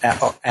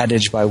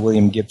adage by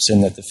William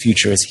Gibson that the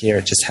future is here,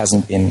 it just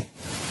hasn't been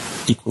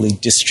equally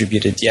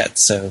distributed yet.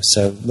 So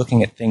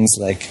looking at things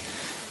like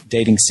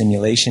dating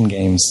simulation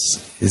games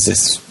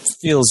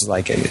feels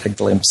like a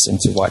glimpse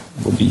into what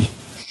will be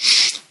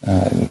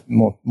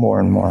more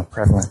and more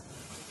prevalent.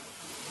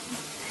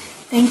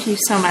 Thank you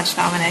so much,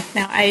 Dominic.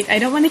 Now, I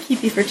don't want to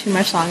keep you for too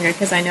much longer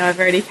because I know I've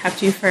already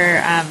kept you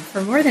for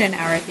more than an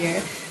hour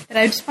here. But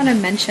I just want to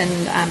mention,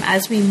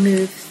 as we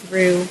move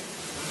through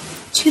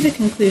to the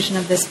conclusion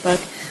of this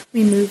book,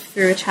 we move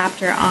through a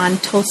chapter on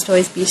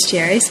Tolstoy's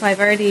Bestiary. So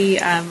I've already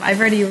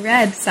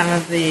read some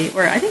of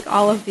I think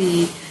all of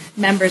the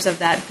members of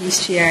that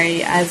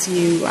Bestiary as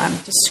you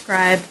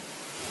describe.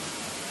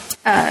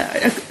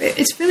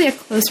 It's really a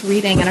close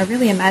reading and a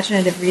really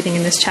imaginative reading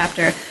in this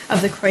chapter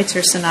of the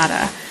Kreutzer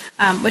Sonata,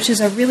 which is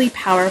a really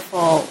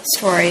powerful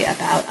story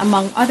about,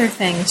 among other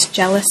things,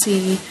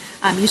 jealousy.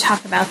 You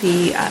talk about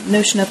the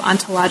notion of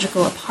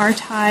ontological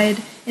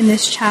apartheid in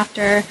this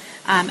chapter.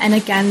 And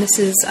again, this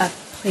is a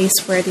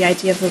place where the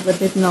idea of the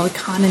libidinal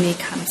economy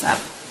comes up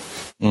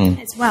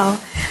as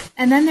well.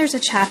 And then there's a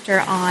chapter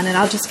on, and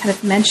I'll just kind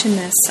of mention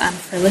this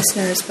for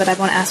listeners, but I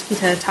won't ask you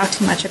to talk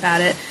too much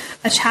about it,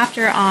 a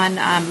chapter on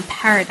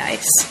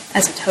paradise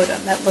as a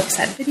totem that looks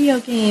at video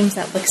games,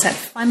 that looks at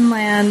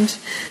Funland,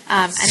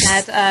 and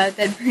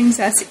that brings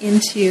us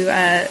into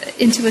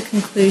a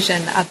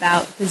conclusion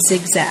about the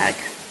zigzag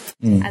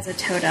as a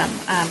totem.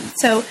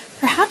 So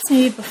perhaps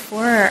maybe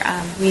before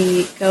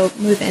we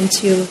move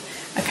into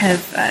a kind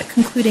of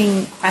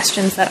concluding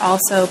questions that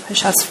also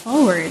push us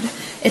forward,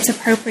 it's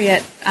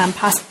appropriate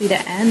possibly to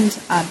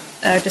end our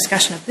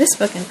discussion of this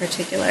book in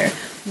particular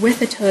with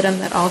a totem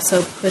that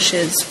also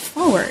pushes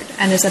forward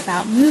and is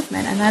about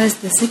movement, and that is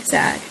the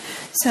zigzag.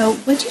 So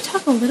would you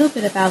talk a little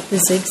bit about the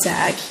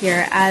zigzag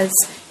here as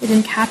it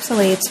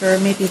encapsulates or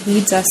maybe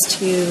leads us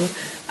to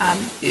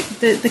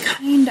the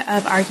kind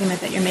of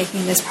argument that you're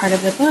making as part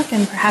of the book,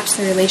 and perhaps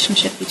the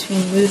relationship between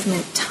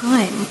movement,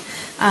 time,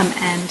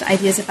 and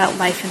ideas about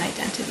life and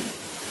identity?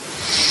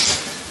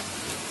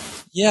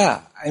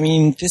 Yeah, I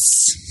mean, this...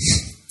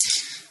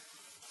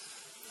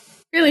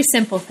 Really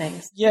simple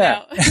things.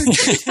 Yeah.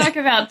 Talk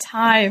about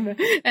time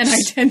and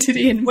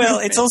identity and Well,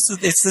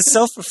 movement. it's the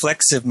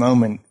self-reflexive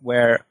moment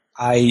where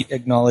I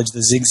acknowledge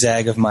the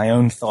zigzag of my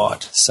own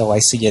thought. So I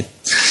see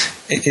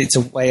it's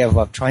a way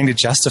of trying to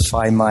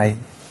justify my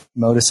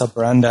modus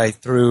operandi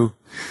through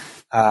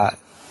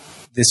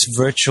this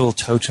virtual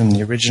totem,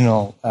 the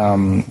original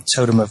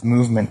totem of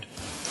movement,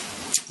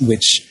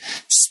 which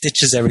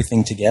stitches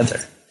everything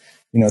together.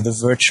 You know, the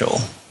virtual,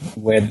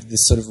 where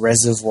this sort of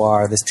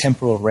reservoir, this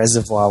temporal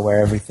reservoir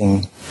where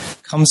everything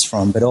comes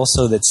from, but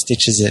also that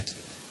stitches it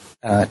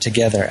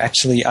together.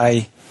 Actually,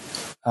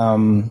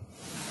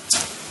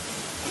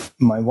 my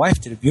wife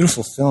did a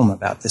beautiful film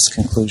about this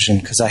conclusion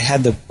because I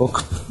had the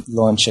book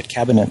launch at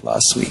Cabinet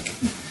last week.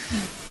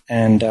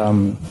 And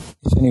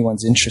if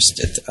anyone's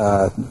interested,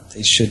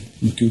 they should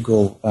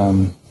Google...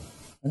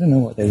 I don't know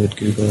what they would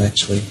Google,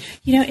 actually.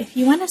 You know, if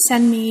you want to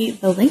send me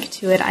the link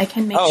to it, I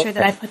can make sure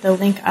that I put the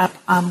link up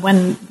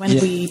when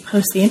we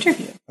post the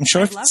interview. I'm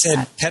sure if it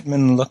said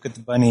Petman Look at the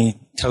Bunny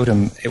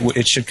Totem,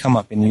 it should come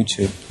up in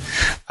YouTube.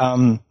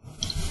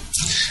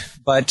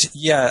 But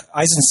yeah,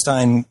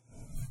 Eisenstein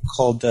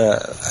called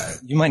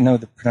you might know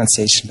the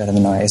pronunciation better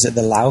than I. Is it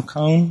the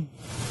Laocoon?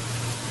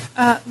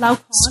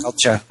 Laocoon?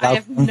 Sculpture. I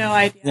have no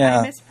idea. Yeah.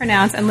 I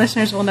mispronounce, and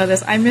listeners will know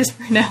this, I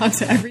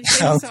mispronounce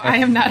everything, Okay. so I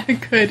am not a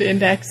good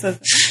index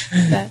of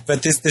that.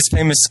 But this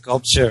famous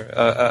sculpture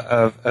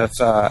of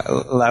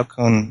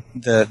Laocoon,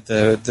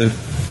 the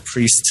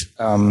priest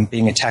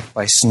being attacked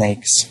by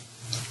snakes,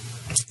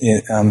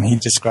 he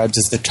describes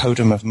as the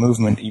totem of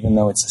movement, even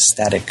though it's a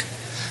static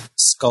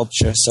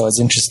sculpture. So I was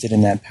interested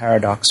in that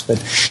paradox.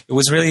 But it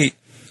was really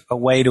a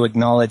way to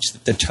acknowledge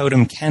that the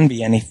totem can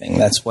be anything.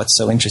 That's what's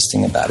so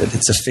interesting about it.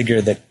 It's a figure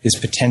that is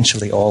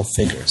potentially all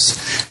figures.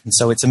 And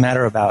so it's a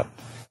matter about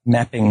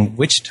mapping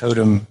which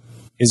totem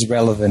is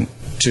relevant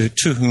to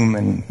whom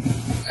and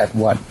at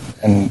what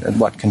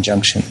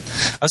conjunction.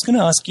 I was going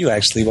to ask you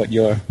actually what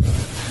your...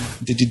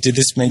 Did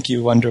this make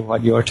you wonder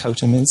what your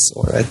totem is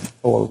or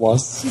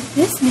was? Did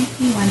this make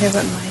me wonder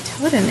what my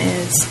totem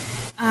is?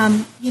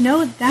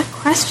 That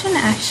question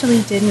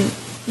actually didn't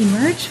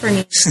emerge for me in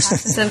the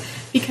process of,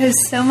 because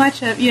so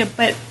much of,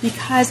 but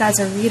because as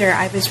a reader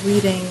I was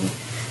reading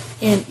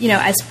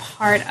as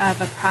part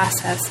of a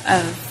process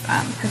of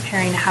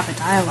preparing to have a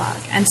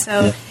dialogue. And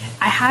so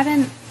I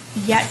haven't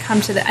yet come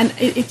to and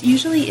it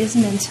usually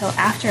isn't until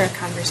after a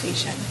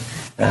conversation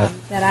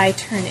that I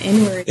turn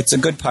inward. It's a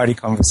good party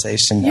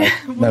conversation. Yeah.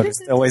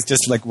 It's always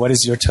just like, what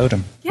is your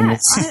totem? Yeah,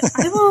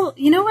 I will.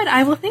 You know what?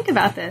 I will think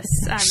about this.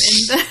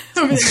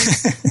 Over the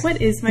next,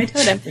 what is my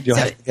totem? You'll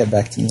have to get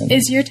back to me.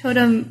 Is your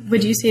totem?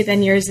 Would you say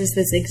then yours is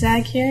the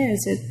zigzag here?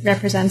 Is it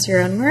represents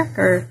your own work,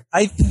 or?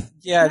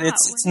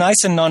 It's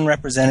nice and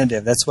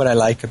non-representative. That's what I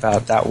like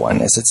about that one.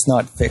 Is it's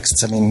not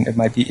fixed. I mean,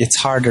 it's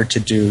harder to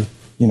do.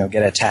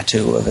 Get a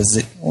tattoo of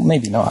well,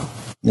 maybe not.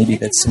 Maybe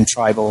that's some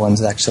tribal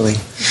ones actually.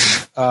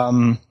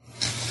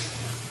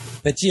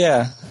 But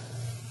yeah,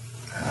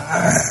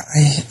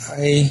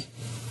 I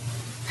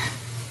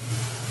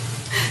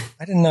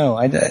don't know.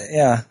 It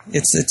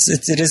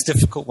is a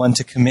difficult one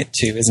to commit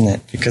to, isn't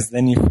it? Because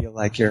then you feel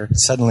like you're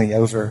suddenly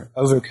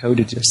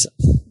overcoded yourself.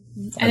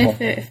 And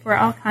if we're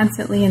all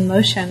constantly in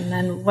motion,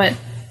 then what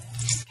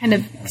kind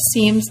of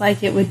seems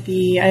like it would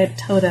be a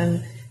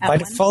totem? By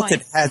default,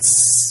 it has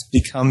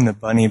become the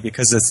bunny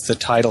because it's the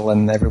title,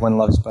 and everyone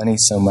loves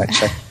bunnies so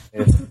much.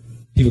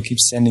 People keep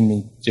sending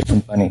me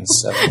different bunnies,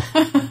 so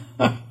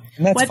and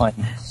that's fine.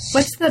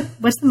 What's the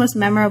most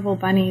memorable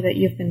bunny that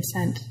you've been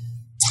sent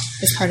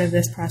as part of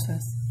this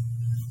process?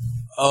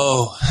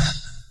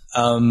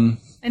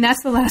 And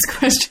that's the last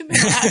question that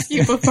I'll ask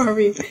you before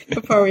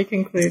we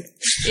conclude.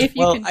 If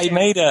you can I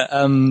made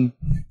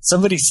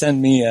somebody sent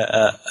me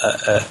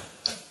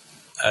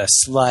a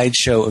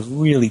slideshow of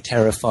really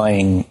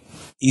terrifying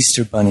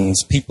Easter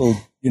bunnies. People,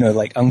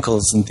 like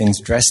uncles and things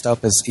dressed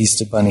up as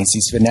Easter bunnies,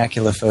 these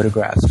vernacular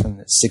photographs from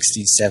the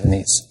 60s,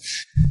 70s,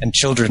 and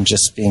children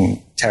just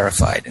being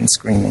terrified and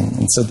screaming.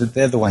 And so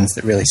they're the ones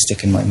that really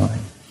stick in my mind.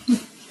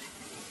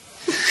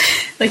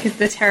 Like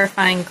the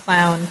terrifying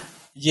clown.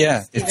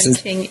 Yeah,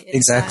 exactly.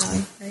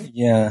 Clown, right?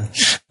 Yeah,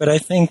 but I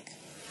think,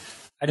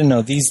 I don't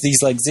know,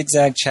 these like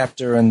zigzag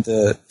chapter and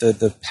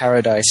the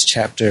paradise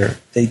chapter,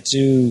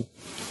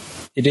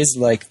 it is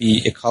like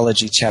the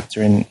ecology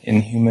chapter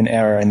in Human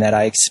Error, in that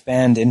I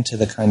expand into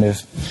the kind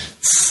of,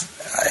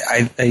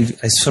 I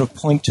sort of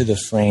point to the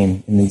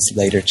frame in these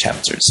later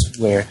chapters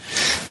where,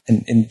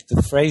 and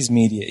the phrase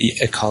media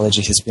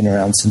ecology has been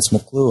around since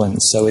McLuhan,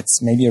 so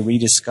it's maybe a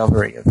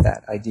rediscovery of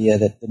that idea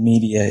that the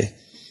media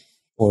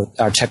or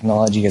our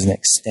technology is an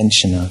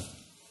extension of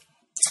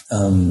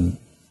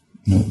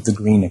the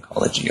green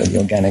ecology or the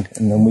organic,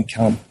 and then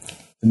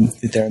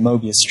they're a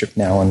Mobius strip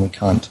now, and we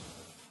can't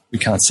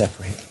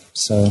separate.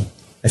 So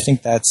I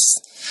think that's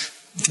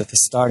the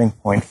starting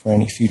point for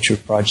any future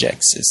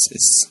projects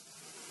is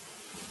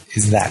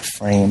that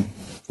frame,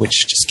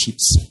 which just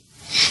keeps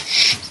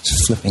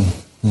flipping.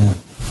 Yeah.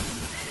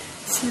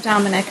 So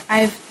Dominic,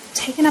 I've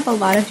taken up a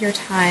lot of your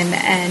time,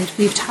 and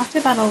we've talked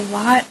about a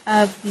lot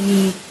of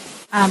the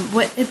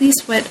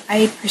what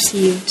I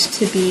perceived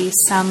to be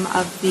some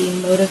of the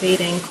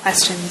motivating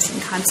questions and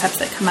concepts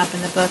that come up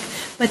in the book.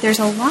 But there's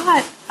a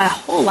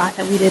whole lot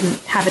that we didn't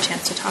have a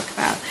chance to talk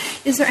about.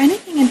 Is there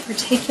anything in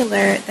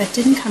particular that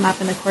didn't come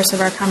up in the course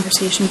of our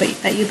conversation, but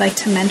that you'd like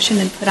to mention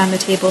and put on the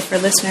table for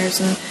listeners,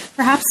 and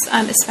perhaps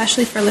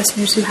especially for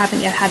listeners who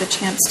haven't yet had a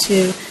chance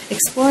to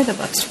explore the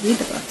books, to read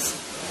the books?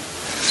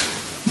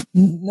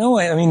 No,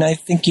 I mean, I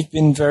think you've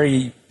been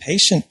very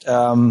patient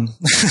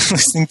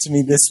listening to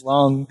me this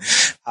long.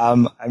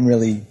 I'm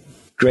really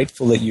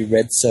grateful that you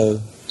read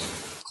so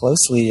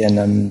closely, and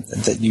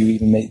that you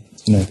even make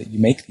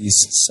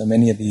so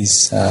many of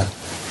these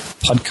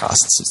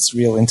podcasts. It's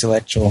real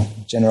intellectual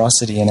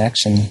generosity in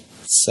action.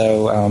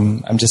 So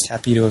I'm just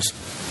happy to have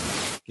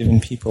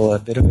given people a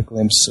bit of a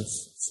glimpse of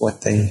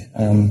what they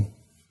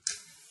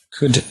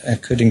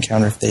could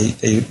encounter if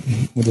they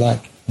would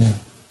like. Yeah.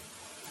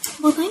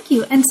 Well, thank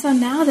you. And so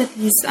now that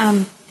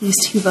these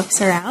two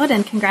books are out,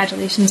 and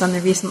congratulations on the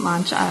recent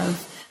launch and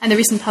the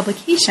recent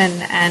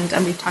publication,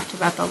 and we've talked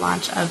about the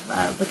launch of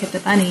Look at the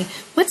Bunny.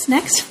 What's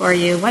next for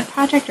you? What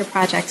project or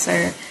projects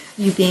are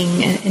you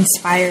being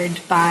inspired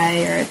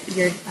by, or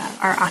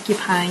are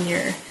occupying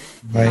your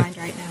mind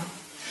right now?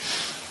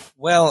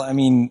 Well, I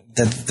mean,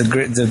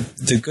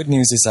 the good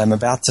news is I'm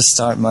about to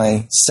start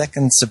my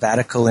second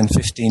sabbatical in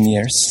 15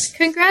 years.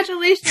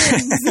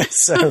 Congratulations!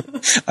 So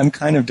I'm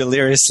kind of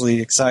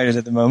deliriously excited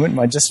at the moment.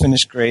 I just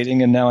finished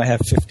grading, and now I have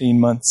 15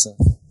 months of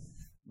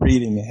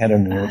reading ahead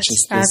of me, which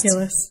is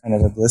fabulous. Just kind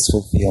of a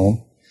blissful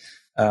feeling.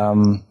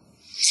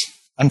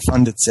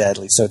 Unfunded,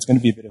 sadly, so it's going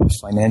to be a bit of a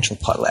financial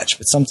potlatch,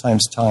 but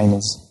sometimes time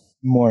is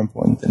more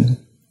important than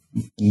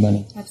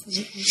money.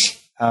 Absolutely.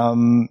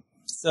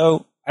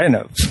 So, I don't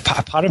know,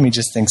 part of me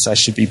just thinks I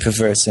should be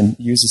perverse and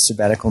use a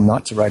sabbatical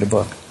not to write a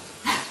book.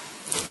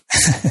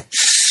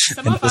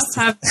 Some of us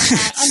have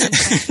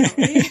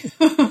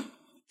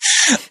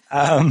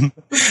unintentionally.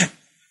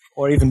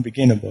 Or even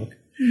begin a book.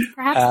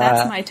 Perhaps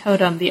that's my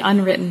totem, the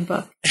unwritten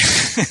book.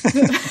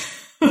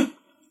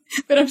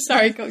 But I'm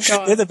sorry, go on.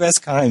 They're the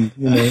best kind,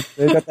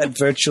 They've got that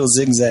virtual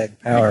zigzag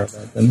power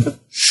about them.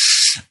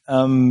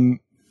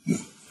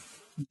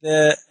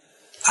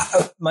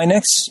 My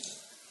next...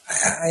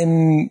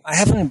 I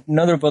have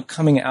another book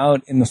coming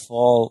out in the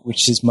fall,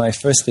 which is my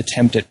first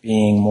attempt at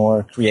being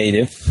more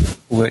creative,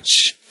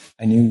 which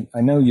I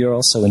know you're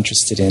also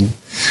interested in.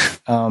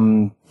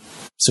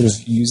 Sort of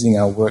using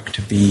our work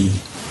to be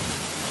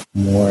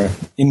more,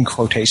 in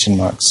quotation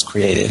marks,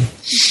 creative.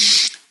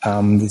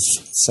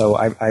 So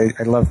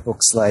I love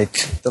books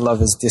like The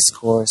Lover's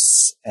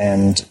Discourse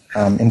and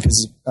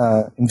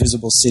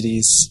Invisible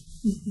Cities,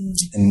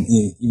 and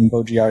even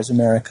Baudrillard's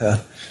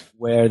America,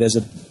 where there's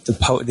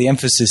the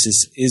emphasis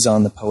is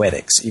on the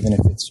poetics, even if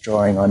it's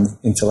drawing on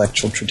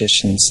intellectual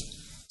traditions.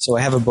 So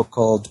I have a book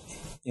called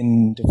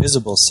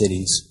Indivisible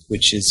Cities,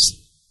 which is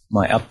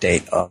my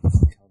update of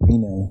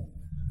Calvino,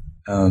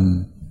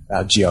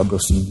 about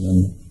geography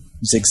and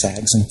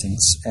zigzags and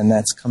things, and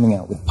that's coming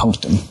out with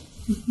Punctum,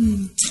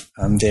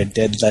 their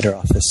Dead Letter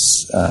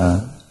Office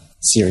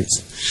series,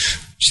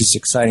 which is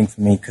exciting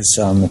for me because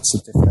it's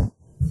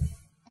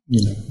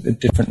a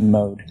different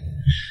mode.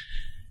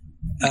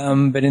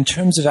 But in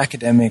terms of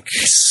academic,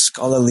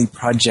 scholarly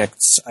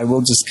projects, I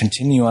will just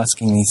continue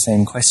asking these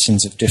same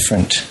questions of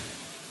different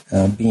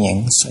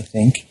beings, I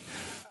think.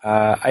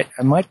 I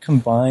might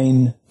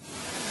combine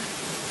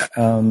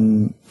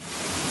the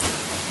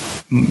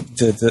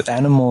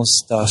animal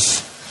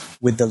stuff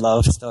with the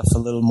love stuff a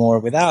little more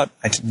without,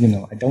 I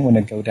don't want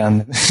to go down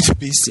the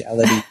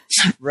bestiality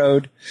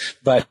road,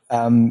 but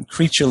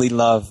creaturely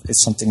love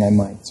is something I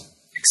might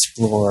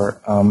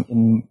explore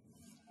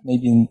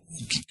maybe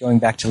going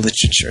back to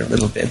literature a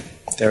little bit.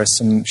 There are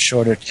some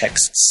shorter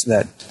texts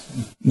that,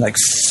 like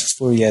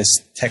Fourier's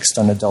text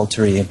on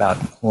adultery about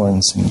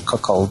horns and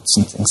cuckolds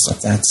and things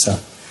like that. So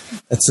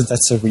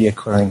that's a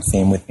reoccurring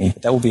theme with me.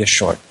 But that will be a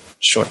short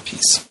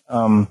piece.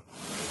 And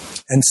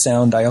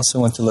sound, I also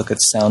want to look at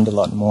sound a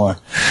lot more.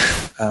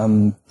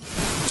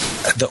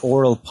 The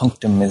oral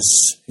punctum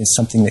is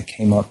something that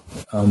came up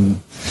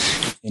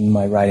in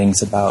my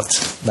writings about,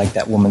 like,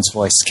 that woman's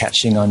voice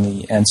catching on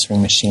the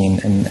answering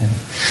machine, and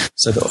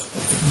so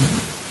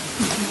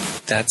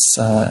that's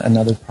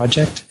another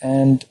project.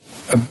 And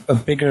a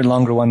bigger,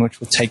 longer one, which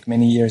will take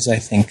many years, I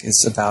think,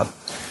 is about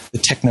the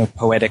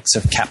techno-poetics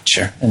of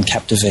capture and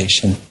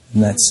captivation,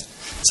 and that's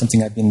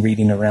something I've been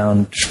reading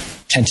around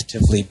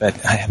tentatively,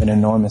 but I have an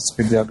enormous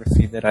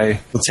bibliography that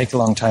I will take a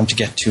long time to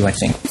get to, I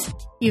think.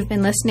 You've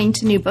been listening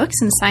to New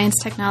Books in Science,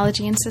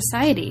 Technology, and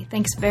Society.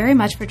 Thanks very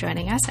much for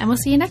joining us, and we'll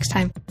see you next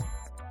time.